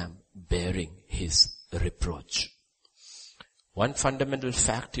the camp, bearing his reproach. One fundamental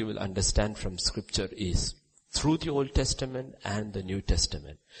fact you will understand from scripture is, through the Old Testament and the New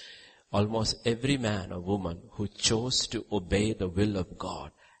Testament, almost every man or woman who chose to obey the will of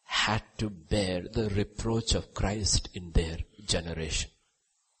God had to bear the reproach of Christ in their generation.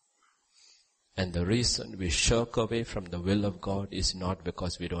 And the reason we shirk away from the will of God is not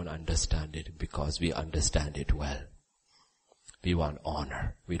because we don't understand it, because we understand it well. We want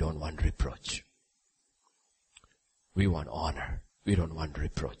honor. We don't want reproach. We want honor. We don't want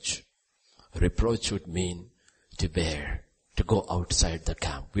reproach. Reproach would mean to bear, to go outside the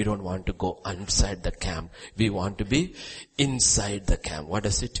camp. We don't want to go inside the camp. We want to be inside the camp. What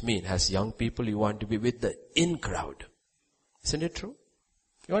does it mean? As young people, you want to be with the in crowd. Isn't it true?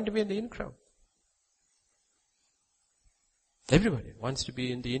 You want to be in the in crowd. Everybody wants to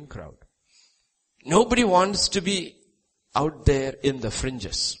be in the in crowd. Nobody wants to be out there in the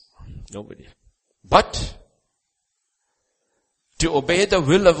fringes. Nobody. But to obey the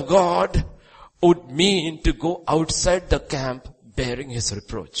will of God would mean to go outside the camp bearing his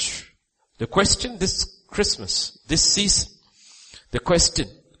reproach. The question this Christmas, this season, the question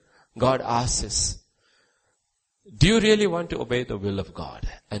God asks is, do you really want to obey the will of God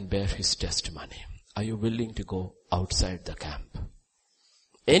and bear his testimony? Are you willing to go outside the camp?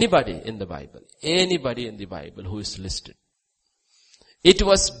 Anybody in the Bible who is listed. It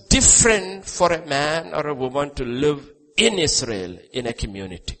was different for a man or a woman to live in Israel in a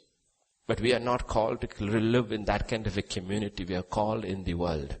community. But we are not called to live in that kind of a community. We are called in the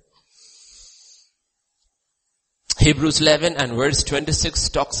world. Hebrews 11 and verse 26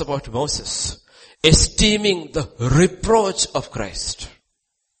 talks about Moses esteeming the reproach of Christ.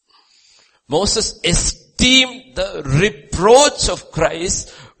 Moses esteemed the reproach of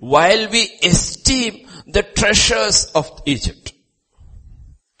Christ while we esteem the treasures of Egypt.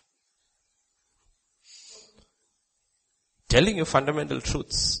 Telling you fundamental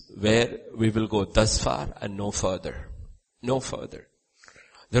truths where we will go thus far and no further. No further.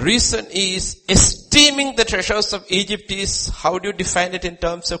 The reason is esteeming the treasures of Egypt is, how do you define it in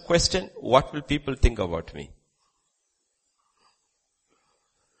terms of question? What will people think about me?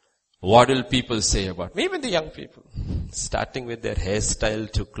 What will people say about me? Even the young people. Starting with their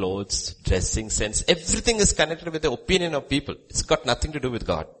hairstyle to clothes, dressing sense. Everything is connected with the opinion of people. It's got nothing to do with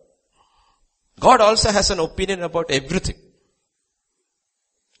God. God also has an opinion about everything.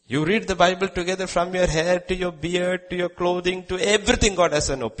 You read the Bible together from your hair to your beard to your clothing to everything. God has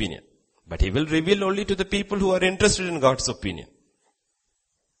an opinion. But He will reveal only to the people who are interested in God's opinion.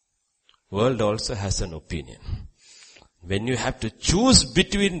 World also has an opinion. When you have to choose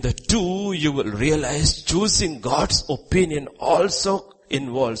between the two, you will realize choosing God's opinion also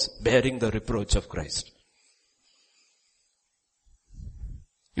involves bearing the reproach of Christ.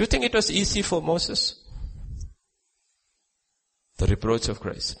 You think it was easy for Moses? The reproach of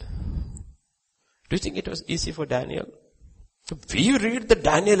Christ. Do you think it was easy for Daniel? We read the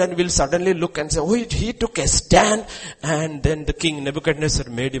Daniel and we'll suddenly look and say, oh, he took a stand and then the king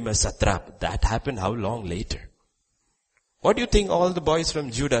Nebuchadnezzar made him a satrap. That happened how long later? What do you think all the boys from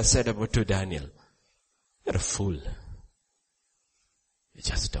Judah said about to Daniel? You're a fool. You're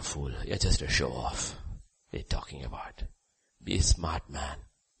just a fool. You're just a show off. What are you talking about? Be a smart man.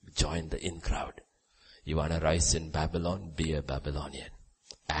 Join the in crowd. You want to rise in Babylon? Be a Babylonian.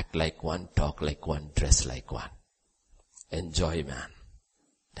 Act like one, talk like one, dress like one. Enjoy, man.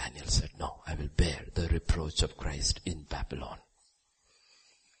 Daniel said, no, I will bear the reproach of Christ in Babylon.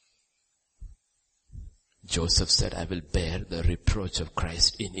 Joseph said, I will bear the reproach of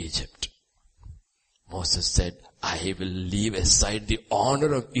Christ in Egypt. Moses said, I will leave aside the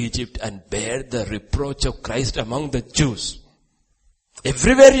honor of Egypt and bear the reproach of Christ among the Jews.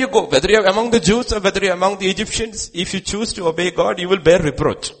 Everywhere you go, whether you're among the Jews or whether you're among the Egyptians, if you choose to obey God, you will bear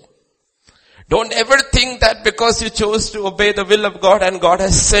reproach. Don't ever think that because you chose to obey the will of God and God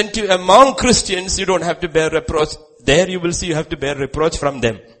has sent you among Christians, you don't have to bear reproach. There you will see you have to bear reproach from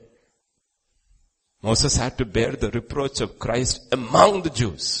them. Moses had to bear the reproach of Christ among the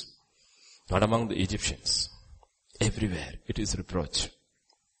Jews, not among the Egyptians. Everywhere it is reproach.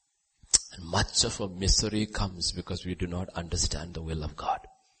 And much of our misery comes because we do not understand the will of God.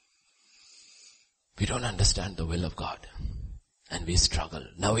 We don't understand the will of God. And we struggle.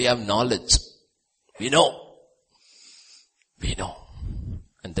 Now we have knowledge. We know. We know.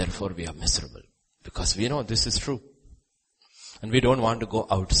 And therefore we are miserable. Because we know this is true. And we don't want to go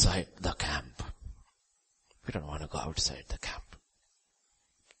outside the camp. We don't want to go outside the camp.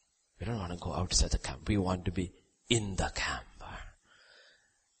 We don't want to go outside the camp. We want to be in the camp.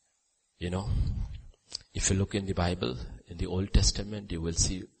 You know, if you look in the Bible, in the Old Testament, you will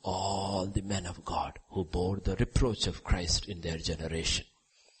see all the men of God who bore the reproach of Christ in their generation.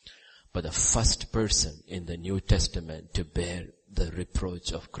 But the first person in the New Testament to bear the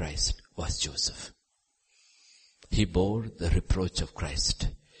reproach of Christ was Joseph. He bore the reproach of Christ.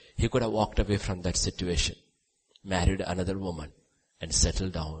 He could have walked away from that situation, married another woman, and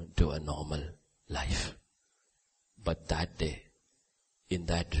settled down to a normal life. But that day, in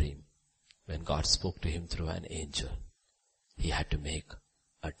that dream, when God spoke to him through an angel, he had to make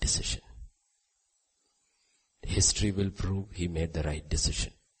a decision. History will prove he made the right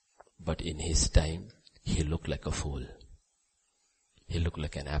decision. But in his time, he looked like a fool. He looked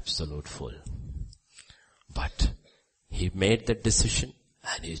like an absolute fool. But he made the decision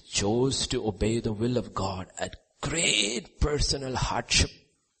and he chose to obey the will of God at great personal hardship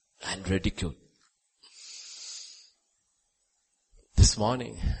and ridicule. This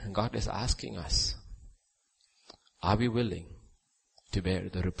morning, God is asking us, are we willing to bear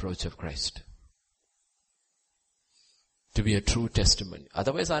the reproach of Christ? To be a true testimony.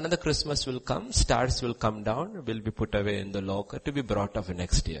 Otherwise another Christmas will come, stars will come down, will be put away in the locker to be brought up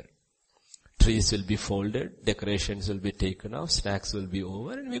next year. Trees will be folded, decorations will be taken off, snacks will be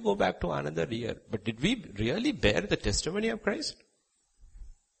over, and we go back to another year. But did we really bear the testimony of Christ?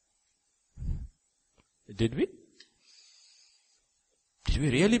 Did we? Did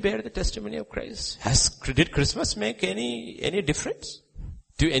we really bear the testimony of Christ? Did Christmas make any difference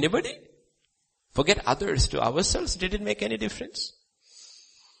to anybody? Forget others, to ourselves, did it make any difference?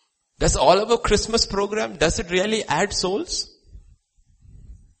 Does all of our Christmas program, does it really add souls?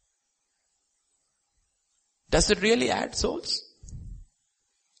 Does it really add souls?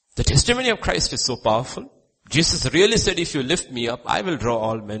 The testimony of Christ is so powerful. Jesus really said, if you lift me up, I will draw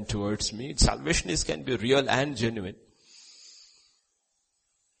all men towards me. Salvation can be real and genuine.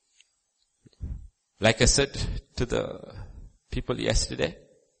 Like I said to the people yesterday,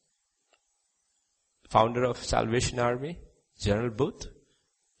 founder of Salvation Army, General Booth,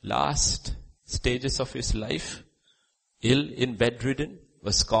 last stages of his life, ill in bedridden,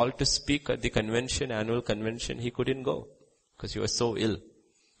 was called to speak at the convention, annual convention. He couldn't go because he was so ill.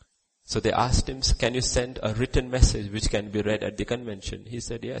 So they asked him, can you send a written message which can be read at the convention? He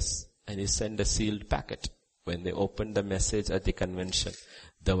said yes. And he sent a sealed packet. When they opened the message at the convention,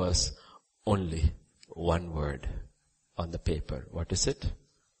 there was only one word on the paper. What is it?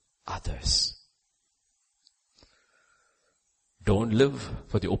 Others. Don't live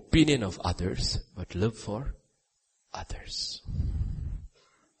for the opinion of others, but live for others.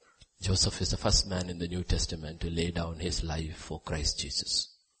 Joseph is the first man in the New Testament to lay down his life for Christ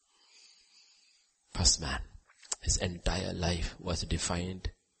Jesus. First man. His entire life was defined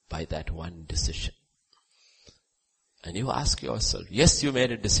by that one decision. And you ask yourself, yes, you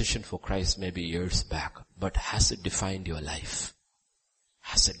made a decision for Christ maybe years back, but has it defined your life?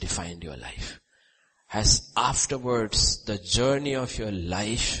 Has it defined your life? Has afterwards the journey of your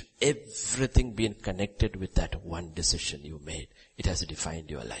life, everything been connected with that one decision you made? It has defined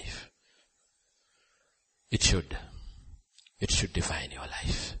your life. It should. It should define your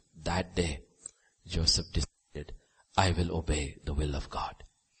life. That day, Joseph decided, I will obey the will of God.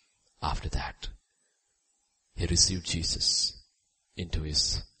 After that, he received Jesus into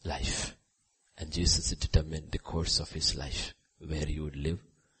his life. And Jesus determined the course of his life, where he would live,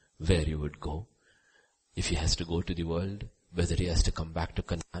 where he would go, if he has to go to the world, whether he has to come back to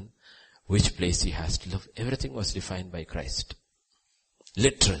Canaan, which place he has to live. Everything was defined by Christ.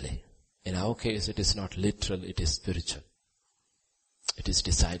 Literally. In our case, it is not literal, it is spiritual. It is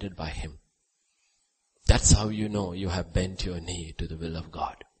decided by him. That's how you know you have bent your knee to the will of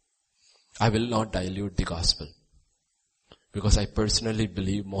God. I will not dilute the gospel, because I personally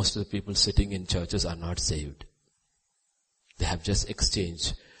believe most of the people sitting in churches are not saved. They have just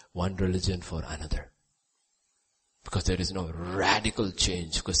exchanged one religion for another. Because there is no radical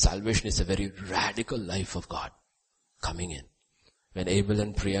change, because salvation is a very radical life of God coming in. When Abel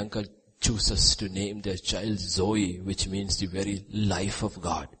and Priyanka chooses to name their child Zoe, which means the very life of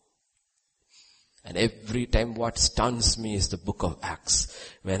God. And every time what stuns me is the book of Acts.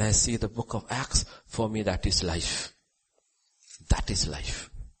 When I see the book of Acts, for me that is life. That is life.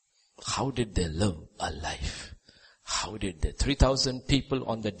 How did they live a life? How did they? 3,000 people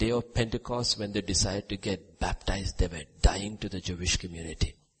on the day of Pentecost, when they decided to get baptized, they were dying to the Jewish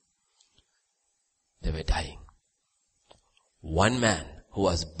community. They were dying. One man who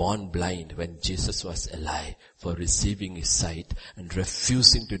was born blind when Jesus was alive, for receiving his sight and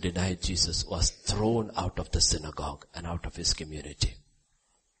refusing to deny Jesus, was thrown out of the synagogue and out of his community.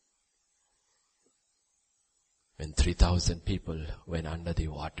 When 3,000 people went under the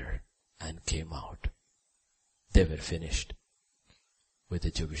water and came out, they were finished with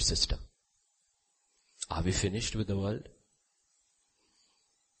the Jewish system. Are we finished with the world?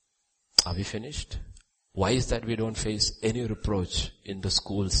 Are we finished? Why is that we don't face any reproach in the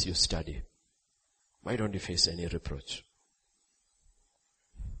schools you study? Why don't you face any reproach?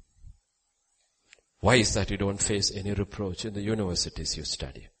 Why is that you don't face any reproach in the universities you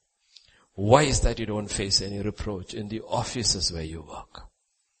study? Why is that you don't face any reproach in the offices where you work?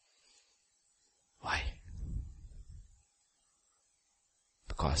 Why?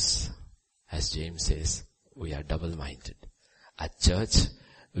 Because, as James says, we are double-minded. At church,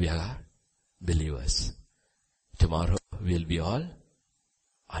 we are believers. Tomorrow, we'll be all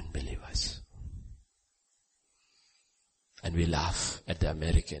unbelievers. And we laugh at the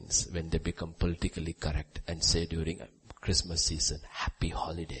Americans when they become politically correct and say during Christmas season, happy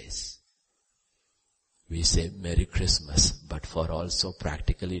holidays. We say Merry Christmas, but for also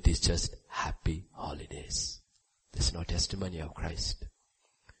practically it is just happy holidays. This is no testimony of Christ.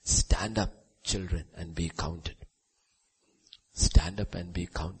 Stand up, children, and be counted. Stand up and be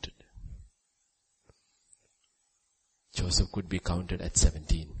counted. Joseph could be counted at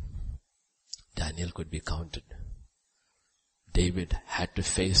 17. Daniel could be counted. David had to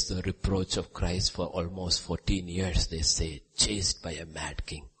face the reproach of Christ for almost 14 years, they say, chased by a mad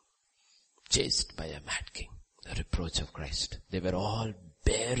king. Chased by a mad king. The reproach of Christ. They were all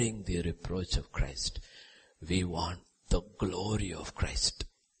bearing the reproach of Christ. We want the glory of Christ.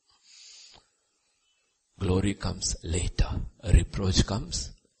 Glory comes later. A reproach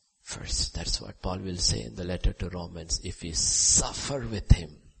comes first. That's what Paul will say in the letter to Romans. If we suffer with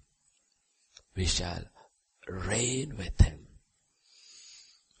him, we shall reign with him.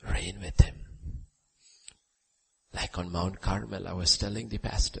 Reign with him. Like on Mount Carmel, I was telling the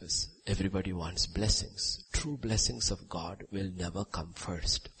pastors, everybody wants blessings. True blessings of God will never come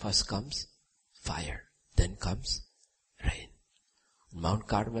first. First comes fire. Then comes rain. Mount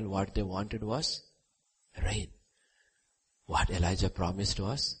Carmel, what they wanted was rain. What Elijah promised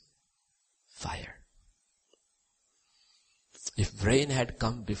was fire. If rain had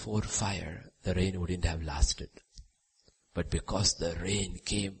come before fire, the rain wouldn't have lasted. But because the rain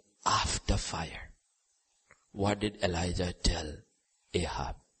came after fire, what did Elijah tell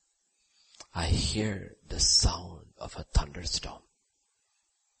Ahab? I hear the sound of a thunderstorm.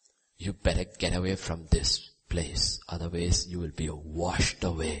 You better get away from this place, otherwise you will be washed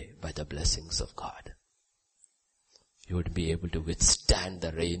away by the blessings of God. you would be able to withstand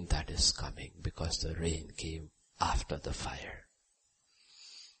the rain that is coming, because the rain came after the fire.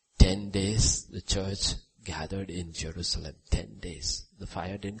 10 days the church gathered in Jerusalem. 10 days. The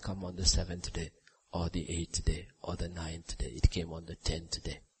fire didn't come on the 7th day or the 8th day or the 9th day. It came on the 10th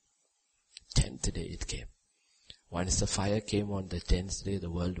day. 10th day it came. Once the fire came on the 10th day, the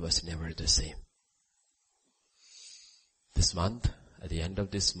world was never the same. This month, at the end of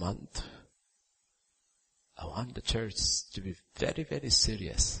this month, I want the church to be very, very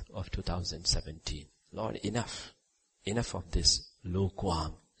serious of 2017. Lord, enough. Enough of this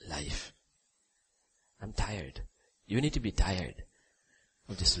lukewarm life. I'm tired. You need to be tired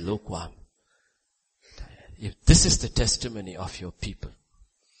of this lukewarm. If this is the testimony of your people,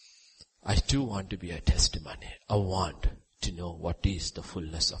 I too want to be a testimony. I want to know what is the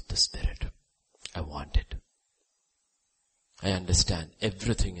fullness of the Spirit. I want it. I understand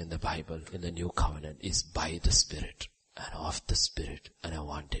everything in the Bible, in the New Covenant, is by the Spirit and of the Spirit, and I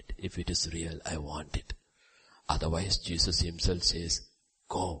want it. If it is real, I want it. Otherwise, Jesus himself says,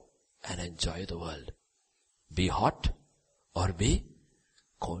 go and enjoy the world. Be hot or be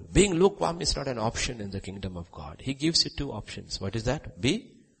cold. Being lukewarm is not an option in the kingdom of God. He gives you two options. What is that?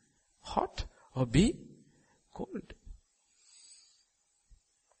 Be hot or be cold.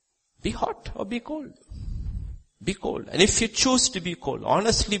 Be hot or be cold. Be cold. And if you choose to be cold,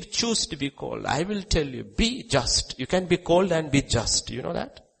 honestly choose to be cold, I will tell you, be just. You can be cold and be just. You know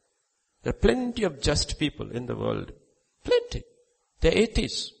that? There are plenty of just people in the world. Plenty. They're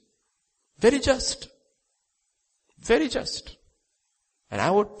atheists. Very just. Very just. And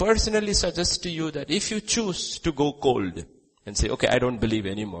I would personally suggest to you that if you choose to go cold and say, okay, I don't believe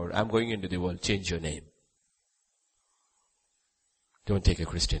anymore, I'm going into the world, change your name. Don't take a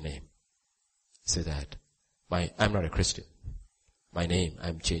Christian name. Say that. I'm not a Christian. My name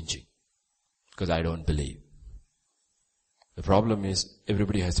I'm changing because I don't believe. The problem is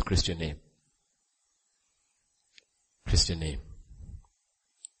everybody has a Christian name. Christian name.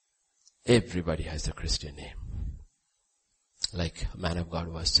 Everybody has a Christian name. Like a man of God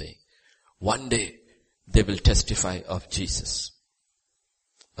was saying, one day they will testify of Jesus.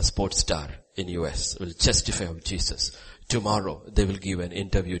 A sports star in US will testify of Jesus. Tomorrow they will give an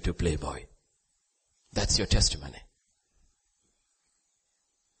interview to Playboy. That's your testimony.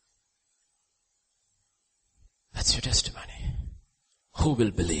 That's your testimony. Who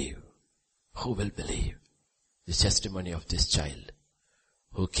will believe? Who will believe the testimony of this child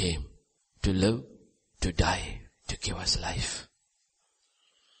who came to live, to die, to give us life?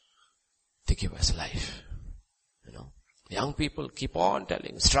 To give us life. You know, young people keep on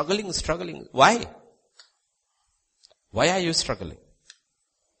telling, struggling. Why? Why are you struggling?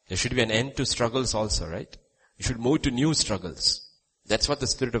 There should be an end to struggles also, right? You should move to new struggles. That's what the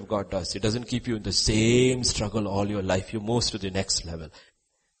Spirit of God does. It doesn't keep you in the same struggle all your life. You move to the next level.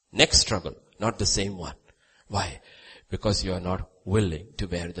 Next struggle, not the same one. Why? Because you are not willing to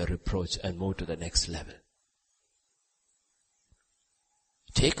bear the reproach and move to the next level.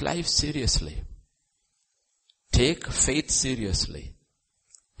 Take life seriously. Take faith seriously.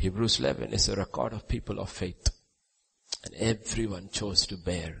 Hebrews 11 is a record of people of faith. And everyone chose to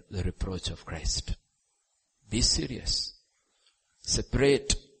bear the reproach of Christ. Be serious.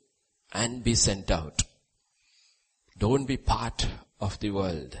 Separate and be sent out. Don't be part of the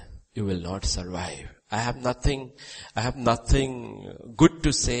world. You will not survive. I have nothing good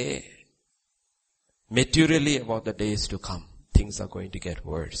to say materially about the days to come. Things are going to get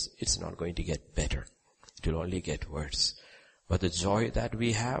worse. It's not going to get better. It will only get worse. But the joy that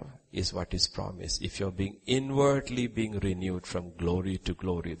we have is what is promised. If you're inwardly being renewed from glory to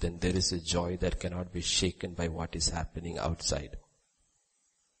glory, then there is a joy that cannot be shaken by what is happening outside.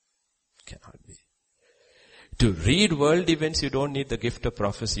 Cannot be. To read world events, you don't need the gift of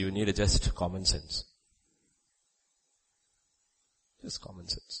prophecy. You need just common sense. Just common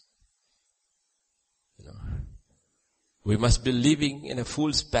sense. You know. We must be living in a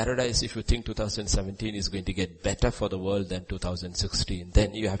fool's paradise if you think 2017 is going to get better for the world than 2016.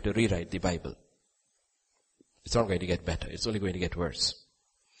 Then you have to rewrite the Bible. It's not going to get better. It's only going to get worse.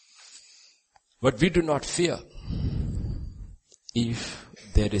 But we do not fear if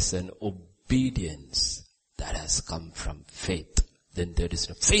there is an obedience that has come from faith. Then there is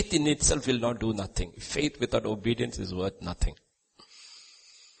no faith in itself will not do nothing. Faith without obedience is worth nothing.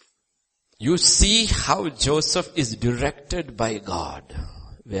 You see how Joseph is directed by God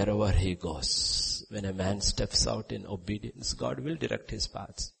wherever he goes. When a man steps out in obedience, God will direct his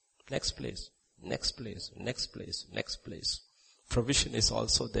paths. Next place, next place, next place, next place. Provision is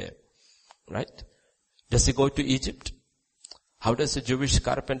also there. Right? Does he go to Egypt? How does a Jewish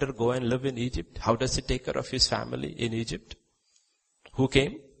carpenter go and live in Egypt? How does he take care of his family in Egypt? Who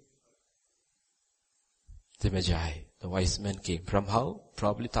came? The Magi, the wise men came. From how?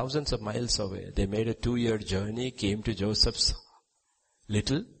 Probably thousands of miles away. They made a 2-year journey, came to Joseph's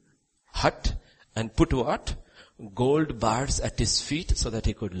little hut and put what? Gold bars at his feet so that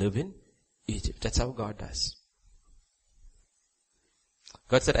he could live in Egypt. That's how God does.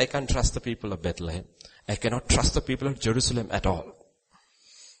 God said, I can't trust the people of Bethlehem. I cannot trust the people of Jerusalem at all.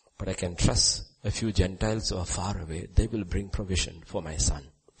 But I can trust a few Gentiles who are far away. They will bring provision for my son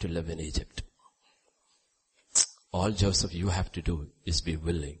to live in Egypt. All Joseph you have to do is be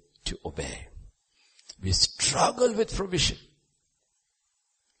willing to obey. We struggle with provision.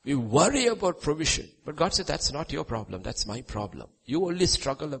 We worry about provision. But God said, that's not your problem. That's my problem. You only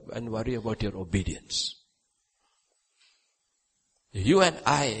struggle and worry about your obedience. You and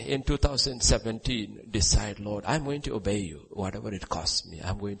I in 2017 decide, Lord, I'm going to obey you. Whatever it costs me,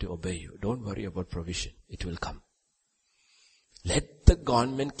 I'm going to obey you. Don't worry about provision. It will come. Let the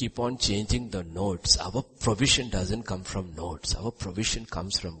government keep on changing the notes. Our provision doesn't come from notes. Our provision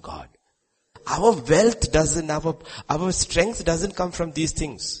comes from God. Our wealth doesn't, our strength doesn't come from these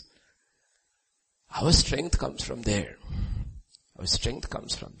things. Our strength comes from there. Our strength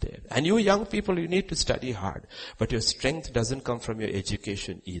comes from there. And you young people, you need to study hard. But your strength doesn't come from your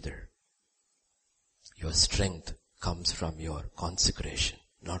education either. Your strength comes from your consecration,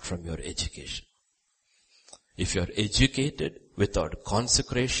 not from your education. If you are educated without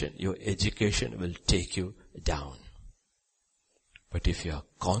consecration, your education will take you down. But if you are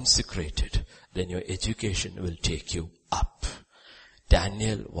consecrated, then your education will take you up.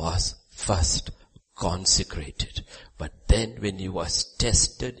 Daniel was first consecrated. But then when he was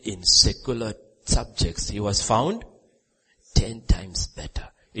tested in secular subjects, he was found 10 times better.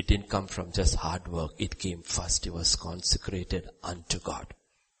 It didn't come from just hard work. It came first. He was consecrated unto God.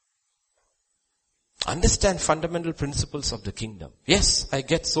 Understand fundamental principles of the kingdom. Yes, I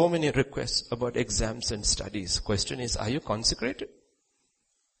get so many requests about exams and studies. Question is, are you consecrated?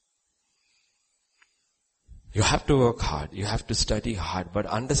 You have to work hard. You have to study hard, but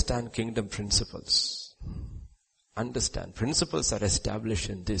understand kingdom principles. Understand. Principles are established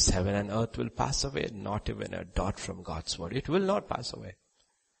in this. Heaven and earth will pass away, not even a dot from God's word. It will not pass away.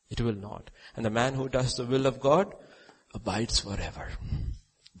 It will not. And the man who does the will of God abides forever.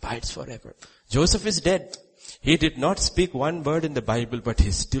 Abides forever. Joseph is dead. He did not speak one word in the Bible, but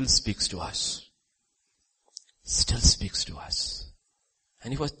he still speaks to us. Still speaks to us.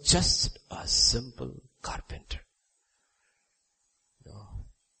 And he was just a simple carpenter. No.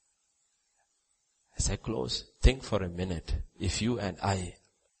 As I close, think for a minute. If you and I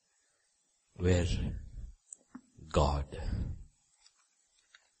were God,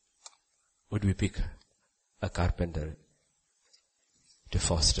 would we pick a carpenter to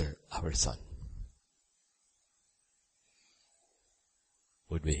foster our son?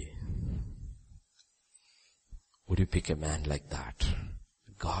 Would we? Would you pick a man like that?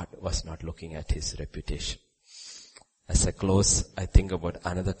 God was not looking at his reputation. As I close, I think about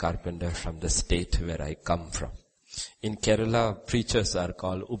another carpenter from the state where I come from. In Kerala, preachers are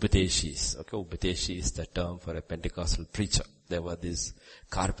called Ubadeshis. Okay, Ubadeshi is the term for a Pentecostal preacher. There was this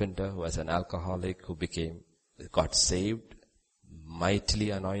carpenter who was an alcoholic who got saved,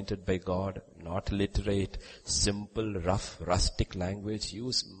 mightily anointed by God, not literate, simple, rough, rustic language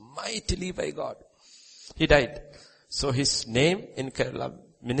used mightily by God. He died. So his name in Kerala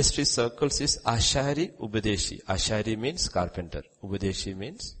ministry circles is Ashari Ubadeshi. Ashari means carpenter. Ubadeshi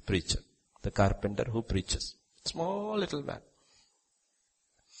means preacher. The carpenter who preaches. Small little man.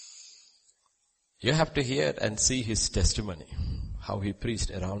 You have to hear and see his testimony. How he preached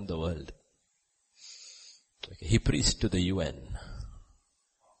around the world. Okay, he preached to the UN.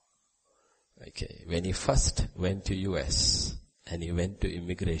 Okay, when he first went to US and he went to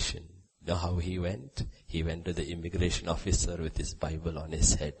immigration, know how he went? He went to the immigration officer with his Bible on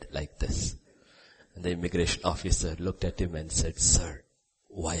his head like this. And the immigration officer looked at him and said, "Sir,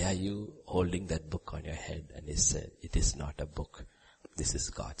 why are you holding that book on your head?" And he said, "It is not a book. This is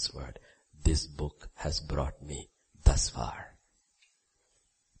God's word. This book has brought me thus far."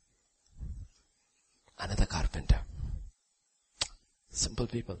 Another carpenter. Simple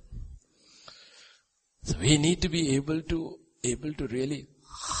people. So we need to be able to really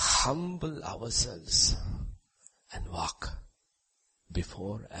humble ourselves and walk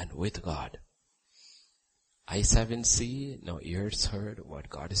before and with God. Eyes haven't seen, no ears heard what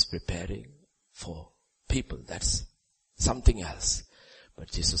God is preparing for people. That's something else.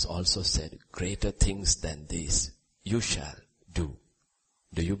 But Jesus also said, greater things than these you shall do.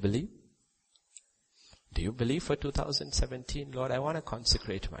 Do you believe? Do you believe for 2017, Lord, I want to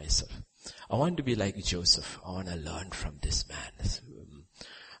consecrate myself. I want to be like Joseph. I want to learn from this man.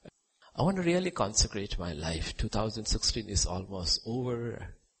 I want to really consecrate my life. 2016 is almost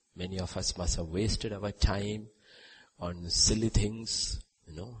over. Many of us must have wasted our time on silly things,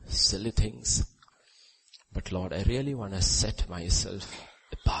 silly things. But Lord, I really want to set myself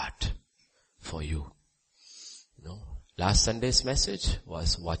apart for you. Last Sunday's message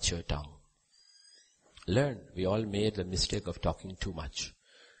was watch your tongue. Learn. We all made the mistake of talking too much.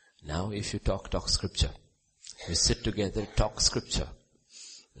 Now if you talk scripture. We sit together, talk scripture.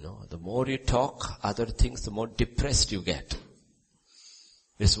 The more you talk other things, the more depressed you get.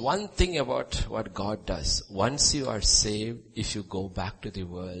 There's one thing about what God does. Once you are saved, if you go back to the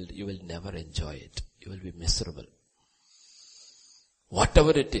world, you will never enjoy it. You will be miserable.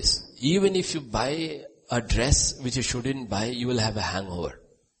 Whatever it is. Even if you buy a dress which you shouldn't buy, you will have a hangover.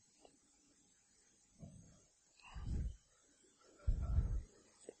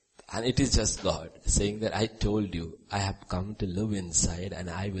 And it is just God saying that I told you, I have come to live inside and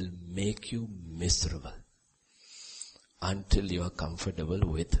I will make you miserable until you are comfortable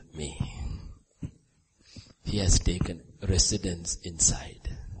with me. He has taken residence inside.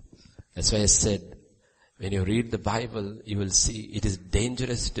 That's why I said, when you read the Bible, you will see it is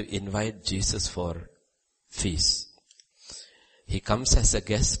dangerous to invite Jesus for feast. He comes as a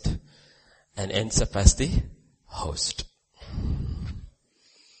guest and ends up as the host.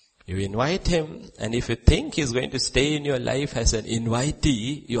 You invite him, and if you think he's going to stay in your life as an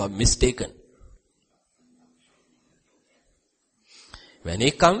invitee, you are mistaken. When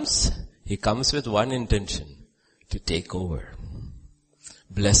he comes with one intention, to take over.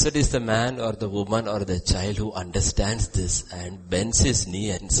 Blessed is the man or the woman or the child who understands this and bends his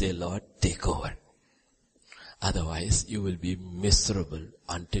knee and say, Lord, take over. Otherwise, you will be miserable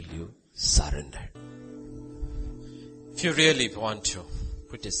until you surrender. If you really want to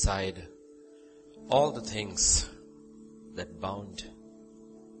put aside all the things that bound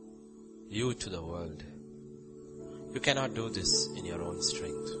you to the world, you cannot do this in your own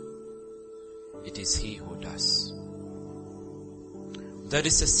strength. It is He who does. There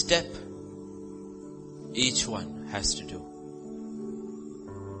is a step each one has to do.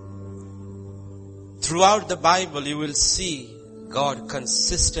 Throughout the Bible, you will see God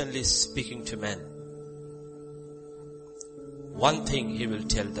consistently speaking to men. One thing He will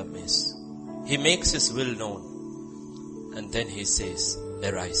tell them is, He makes His will known, and then He says,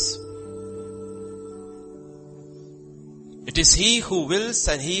 arise. It is He who wills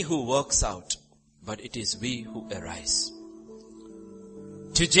and He who works out, but it is we who arise.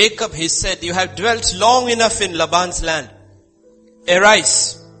 To Jacob He said, you have dwelt long enough in Laban's land.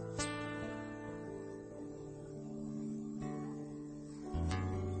 Arise.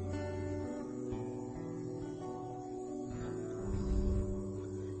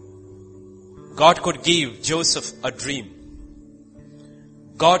 God could give Joseph a dream.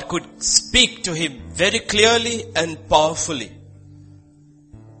 God could speak to him very clearly and powerfully.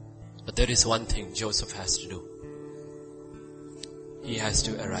 But there is one thing Joseph has to do. He has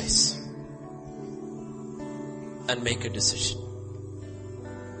to arise and make a decision.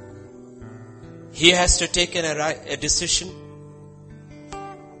 He has to take a decision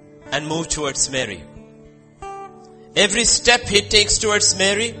and move towards Mary. Every step he takes towards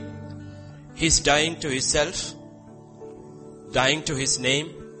Mary, he's dying to himself, dying to his name,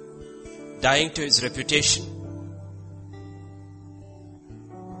 dying to his reputation,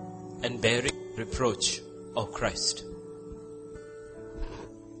 and bearing reproach of Christ.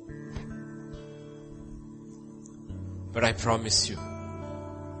 But I promise you,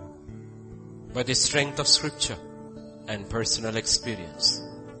 by the strength of Scripture and personal experience,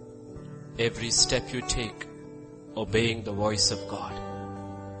 every step you take, obeying the voice of God,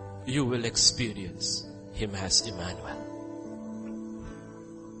 you will experience Him as Emmanuel.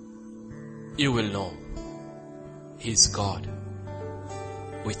 You will know He is God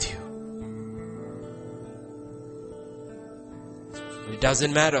with you. It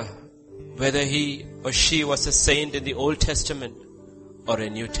doesn't matter whether he or she was a saint in the Old Testament or a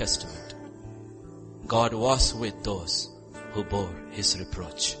New Testament. God was with those who bore His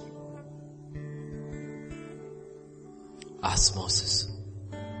reproach. Ask Moses.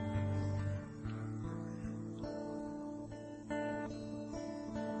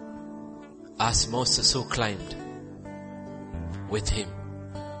 Ask Moses who climbed with him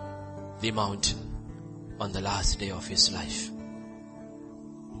the mountain on the last day of his life.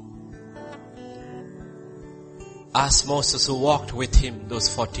 Ask Moses who walked with him those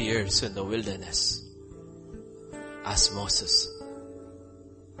 40 years in the wilderness. Ask Moses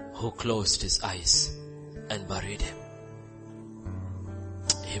who closed his eyes and buried him,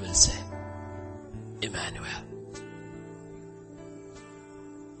 he will say, Emmanuel,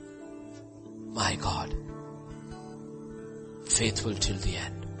 my God, faithful till the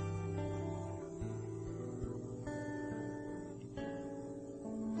end.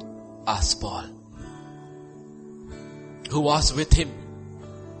 Ask Paul, who was with him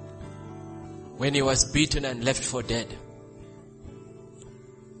when he was beaten and left for dead.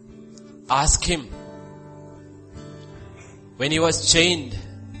 Ask him when he was chained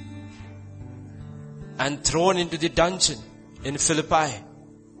and thrown into the dungeon in Philippi.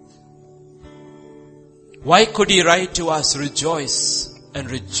 Why could he write to us, rejoice and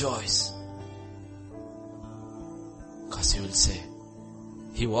rejoice? Because he will say,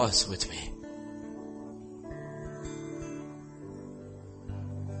 he was with me.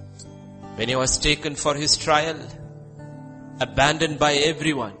 When he was taken for his trial, abandoned by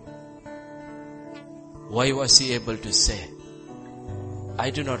everyone, why was he able to say, I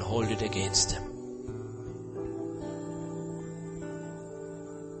do not hold it against them?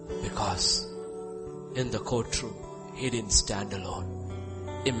 Because in the courtroom, he didn't stand alone.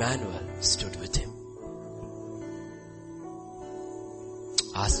 Emmanuel stood with him.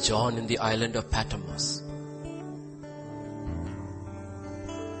 Ask John in the island of Patmos.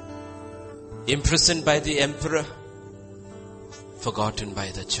 Imprisoned by the emperor, forgotten by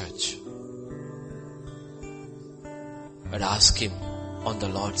the church. But ask him on the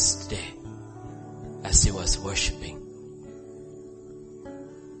Lord's day, as he was worshipping,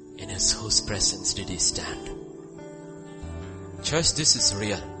 in whose presence did he stand? Church, this is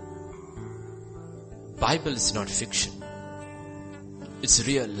real. Bible is not fiction. It's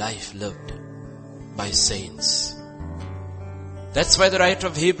real life lived by saints. That's why the writer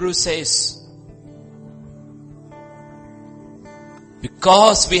of Hebrews says,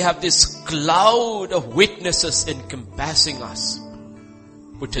 because we have this cloud of witnesses encompassing us,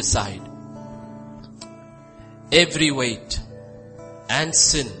 put aside every weight and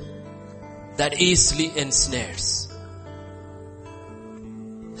sin that easily ensnares.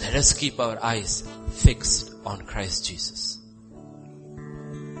 Let us keep our eyes fixed on Christ Jesus.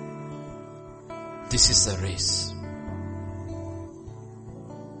 This is a race.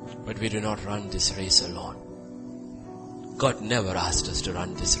 But we do not run this race alone. God never asked us to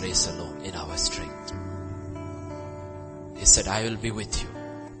run this race alone in our strength. He said, I will be with you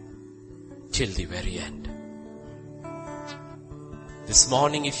till the very end. This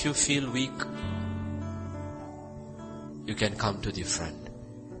morning, if you feel weak, you can come to the front.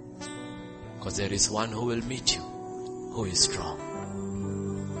 Because there is one who will meet you, who is strong.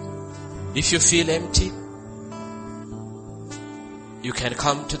 If you feel empty, you can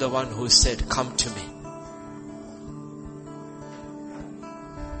come to the one who said, come to me.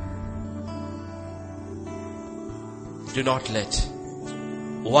 Do not let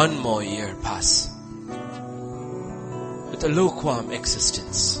one more year pass with a lukewarm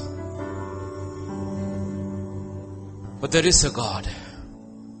existence. But there is a God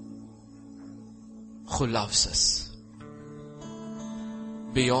who loves us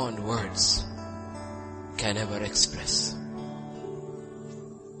beyond words can ever express.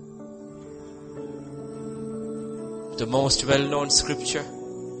 The most well-known scripture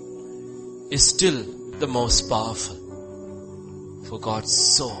is still the most powerful. For God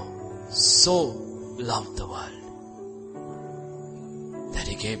so loved the world that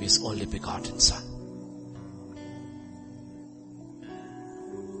He gave His only begotten Son.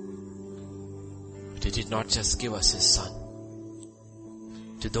 But He did not just give us His Son.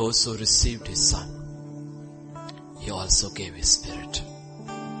 To those who received His Son, He also gave His Spirit.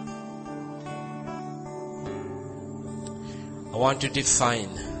 I want to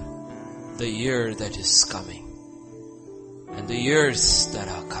define the year that is coming and the years that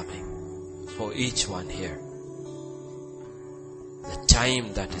are coming for each one here. The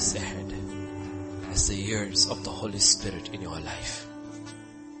time that is ahead as the years of the Holy Spirit in your life.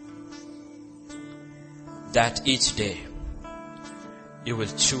 That each day you will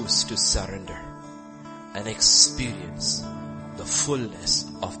choose to surrender and experience the fullness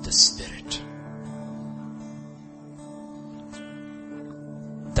of the Spirit.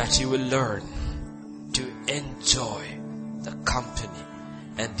 That you will learn to enjoy the company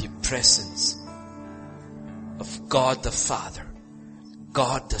and the presence of God the Father,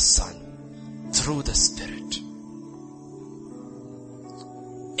 God the Son, through the Spirit.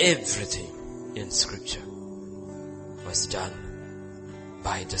 Everything in Scripture was done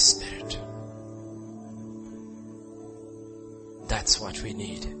by the Spirit. That's what we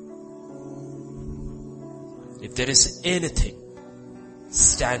need. If there is anything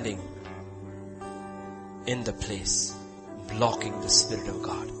standing in the place, blocking the Spirit of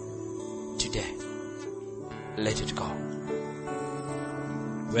God. Today, let it go.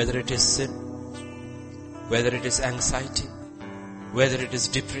 Whether it is sin, whether it is anxiety, whether it is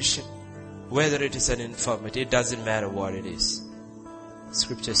depression, whether it is an infirmity, it doesn't matter what it is.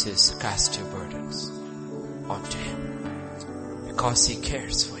 Scripture says, cast your burdens onto Him because He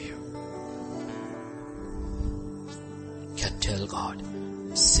cares for you. You can tell God,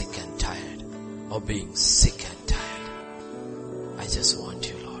 I'm sick and tired of being sick and tired. I just want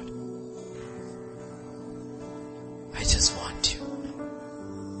you, Lord. I just want you.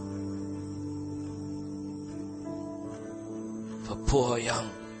 For poor young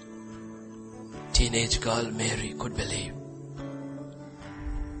teenage girl Mary could believe.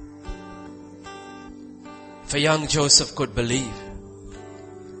 If young Joseph could believe,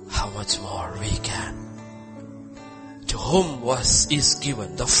 how much more we can. To whom is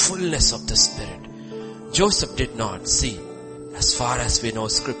given the fullness of the Spirit. Joseph did not see, as far as we know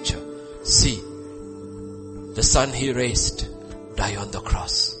Scripture, see the son he raised die on the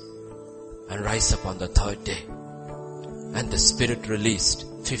cross and rise up on the third day. And the Spirit released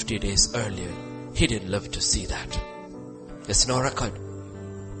 50 days earlier. He didn't live to see that. There's no record,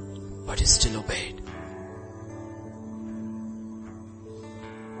 but he still obeyed.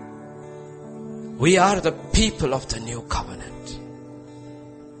 We are the people of the new covenant.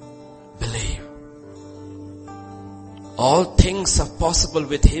 Believe. All things are possible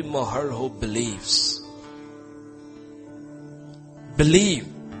with him or her who believes. Believe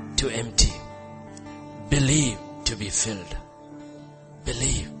to empty. Believe to be filled.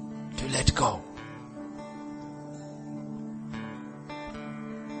 Believe to let go.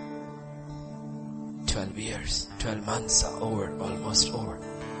 Years, 12 months are over, almost over.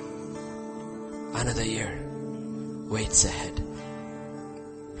 Another year waits ahead.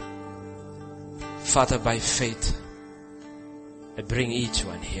 Father, by faith, I bring each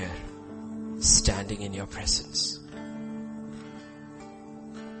one here, standing in your presence.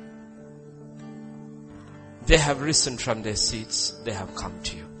 They have risen from their seats. They have come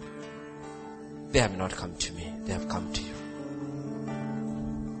to you. They have not come to me. They have come to you.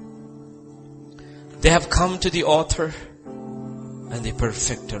 They have come to the author and the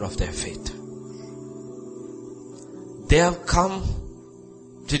perfecter of their faith. They have come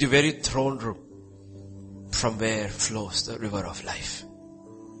to the very throne room from where flows the river of life.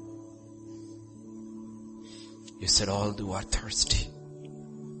 You said, all who are thirsty,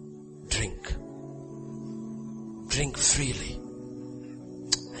 drink. Drink freely.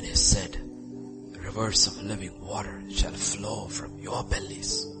 And you said, rivers of living water shall flow from your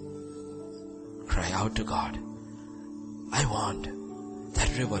bellies. Cry out to God. I want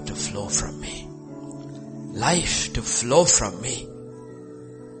that river to flow from me. Life to flow from me.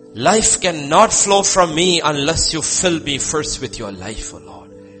 Life cannot flow from me unless you fill me first with your life, O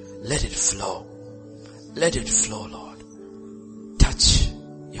Lord. Let it flow. Let it flow, Lord. Touch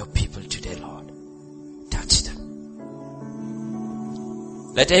your people today, Lord. Touch them.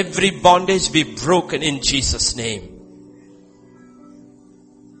 Let every bondage be broken in Jesus' name.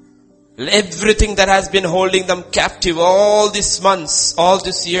 Everything that has been holding them captive all these months, all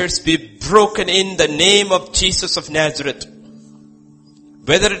these years, be broken in the name of Jesus of Nazareth.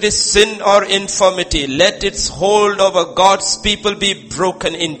 Whether it is sin or infirmity, let its hold over God's people be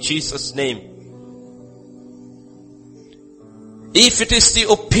broken in Jesus' name. If it is the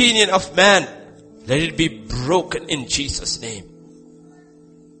opinion of man, let it be broken in Jesus' name.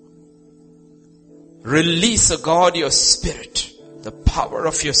 Release, O God, your Spirit. The power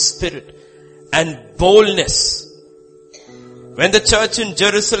of your Spirit and boldness. When the church in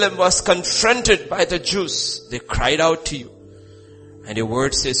Jerusalem was confronted by the Jews, they cried out to you. And your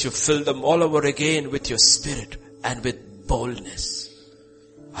word says you fill them all over again with your Spirit and with boldness.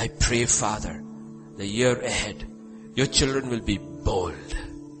 I pray, Father, the year ahead, your children will be bold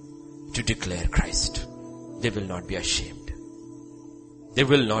to declare Christ. They will not be ashamed. They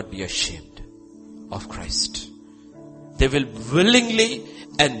will not be ashamed of Christ. They will willingly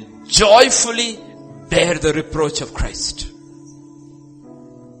and joyfully bear the reproach of Christ.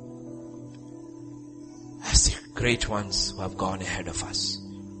 As the great ones who have gone ahead of us,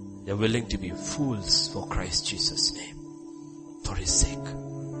 they are willing to be fools for Christ Jesus' name, for His sake.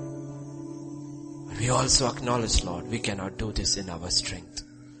 But we also acknowledge, Lord, we cannot do this in our strength.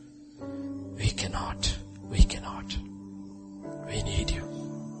 We cannot. We cannot. We need you.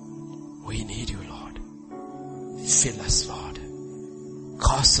 We need you, Lord. Fill us, Lord.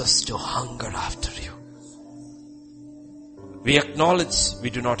 Cause us to hunger after you. We acknowledge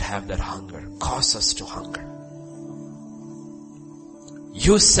we do not have that hunger. Cause us to hunger.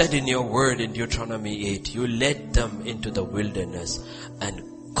 You said in your word in Deuteronomy 8, you led them into the wilderness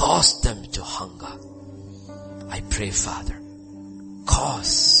and caused them to hunger. I pray, Father,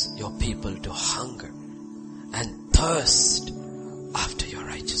 cause your people to hunger and thirst after your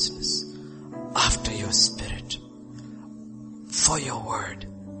righteousness, after your spirit, for your word.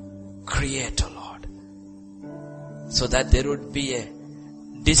 Create, O Lord, so that there would be a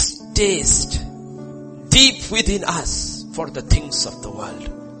distaste deep within us for the things of the world,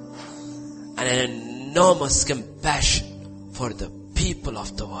 and an enormous compassion for the people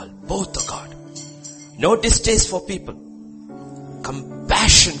of the world, both, O God. No distaste for people,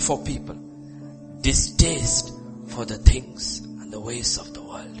 compassion for people, distaste for the things and the ways of the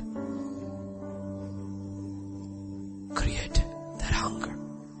world. Create that hunger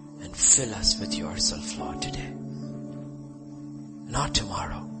and fill us with yourself, Lord, today. Not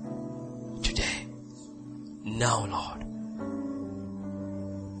tomorrow, today. Now, Lord.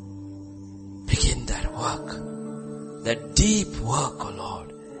 Begin that work, that deep work, oh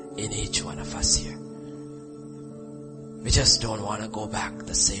Lord, in each one of us here. We just don't want to go back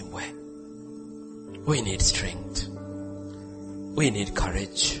the same way. We need strength. We need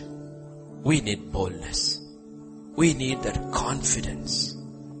courage. We need boldness. We need that confidence.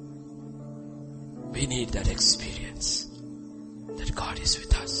 We need that experience that God is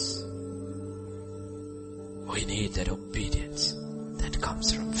with us. We need that obedience that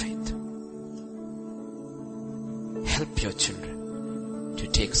comes from faith. Help your children to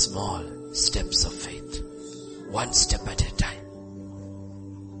take small steps of faith, one step at a time.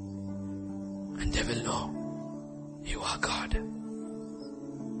 And they will know you are God.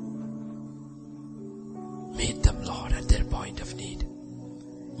 Meet them, Lord, at their point of need.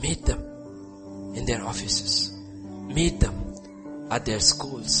 Meet them in their offices. Meet them at their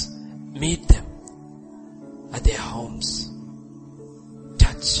schools. Meet them at their homes.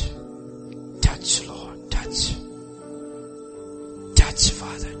 Touch, Lord, touch. Touch,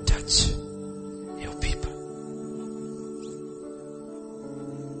 Father, touch your people.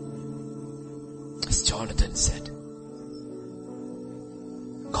 As Jonathan said,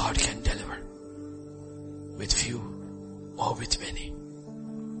 God can deliver with few or with many.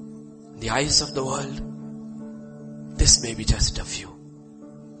 In the eyes of the world, this may be just a few.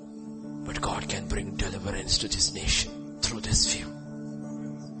 But God can bring deliverance to this nation through this few.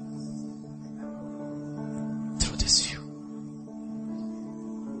 Through this few.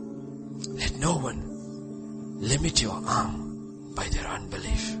 Let no one limit your arm by their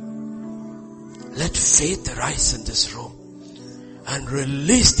unbelief. Let faith rise in this room and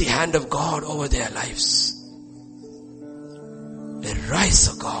release the hand of God over their lives. Let rise,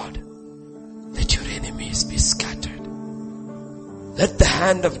 O God. Let your enemies be scattered. Let the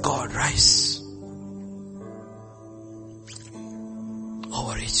hand of God rise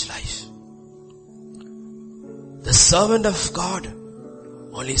over each life. The servant of God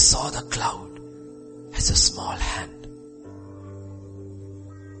only saw the cloud as a small hand.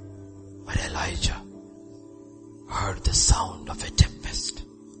 But Elijah heard the sound of a tempest.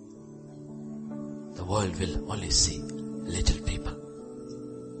 The world will only see little people.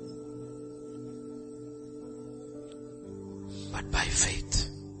 But by faith,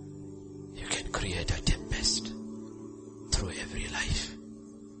 you can create a tempest through every life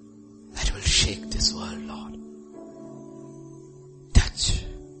that will shake this world, Lord. Touch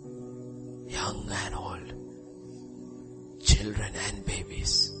young and old, children and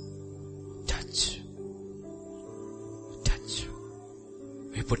babies. Touch.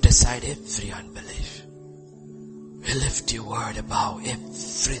 We put aside every unbelief. We lift your word above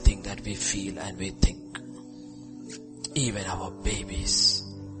everything that we feel and we think. Even our babies,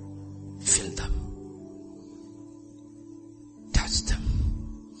 fill them. Touch them.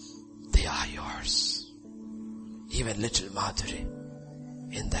 They are yours. Even little Madhuri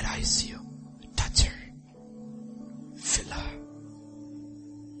in that ICU, touch her. Fill her.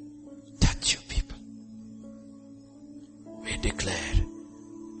 Touch your people. We declare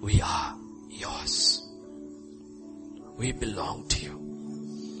we are yours. We belong to you.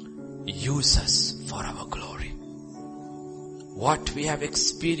 Use us for our glory. What we have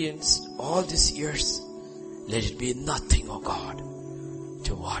experienced all these years, let it be nothing, O God,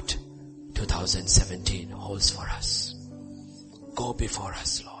 to what 2017 holds for us. Go before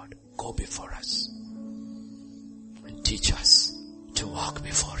us, Lord. Go before us. And teach us to walk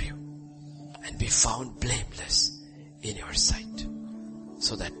before you and be found blameless in your sight,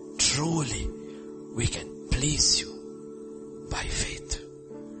 so that truly we can please you by faith.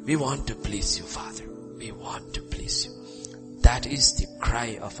 We want to please you, Father. We want to please you. That is the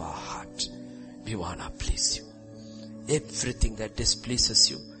cry of our heart. We want to please you. everything that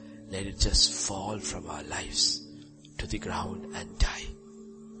displeases you, let it just fall from our lives to the ground and die.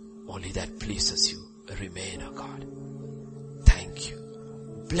 Only that pleases you remain, O God. Thank you.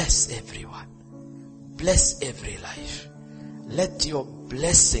 Bless everyone. Bless every life. Let your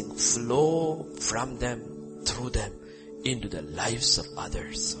blessing flow from them, through them, into the lives of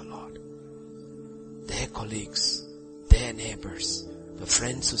others, O Lord. Their colleagues, their neighbors, the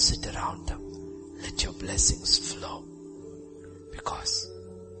friends who sit around them. Let your blessings flow. Because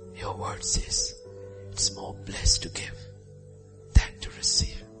your word says, it's more blessed to give than to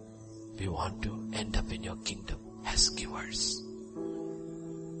receive. We want to end up in your kingdom as givers.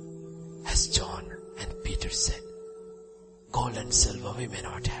 As John and Peter said, gold and silver we may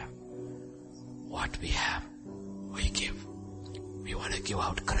not have. What we have, we give. We want to give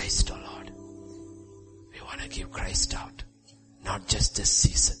out Christ, O Lord. We want to give Christ out. Not just this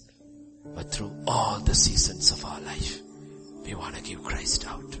season, but through all the seasons of our life. We want to give Christ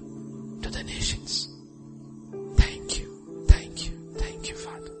out to the nations. Thank you, thank you, thank you,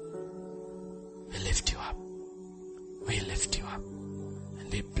 Father. We lift you up. We lift you up.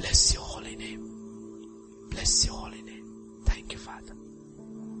 And we bless your holy name. Bless your holy name. Thank you, Father.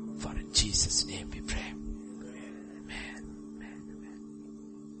 For in Jesus' name we pray. Amen. Amen. Amen.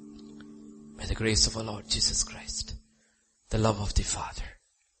 May the grace of our Lord Jesus Christ, the love of the Father,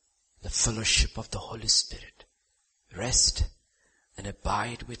 the fellowship of the Holy Spirit, rest and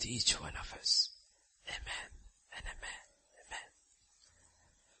abide with each one of us. Amen and amen.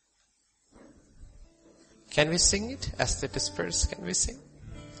 Amen. Can we sing it as they disperse? Can we sing?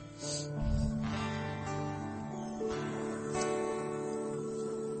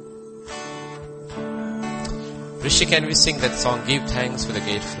 Rishi, can we sing that song, Give Thanks with a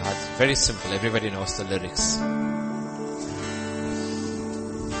Grateful Heart? Very simple. Everybody knows the lyrics.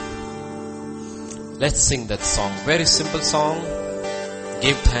 Let's sing that song. Very simple song.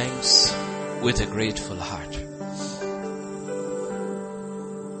 Give thanks with a grateful heart.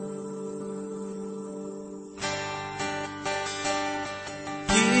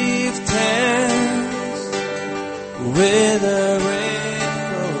 Give thanks with a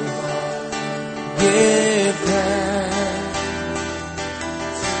grateful heart. Give thanks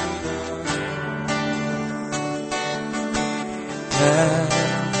to the Lord.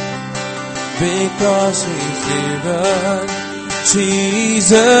 Because He's given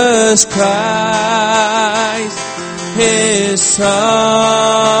Jesus Christ, His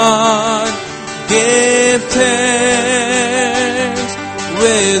Son. Give thanks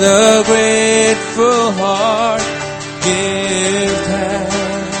with a grateful heart. Give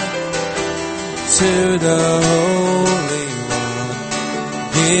thanks to the Holy One.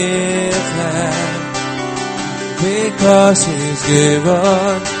 Give thanks because He's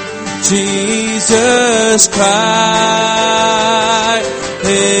given Jesus Christ,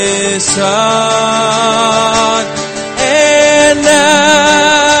 His Son. And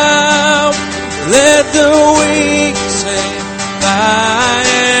now let the weak say, I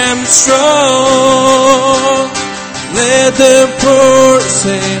am strong. Let the poor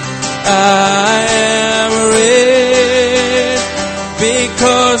say, I am rich,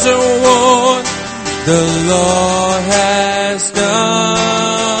 because of what the Lord has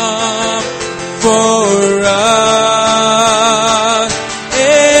done for us.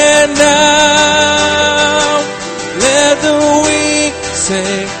 And now let the weak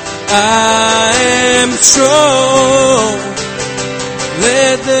say, I am strong.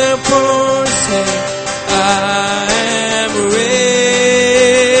 Let the poor say, I am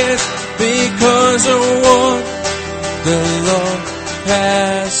rich, because of what the Lord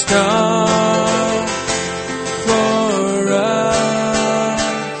has done for us.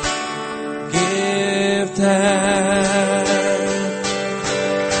 Give thanks.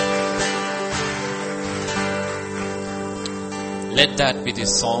 Let that be the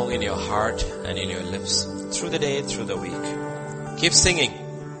song in your heart and in your lips through the day, through the week. Keep singing.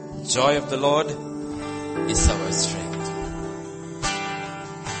 Joy of the Lord is our strength.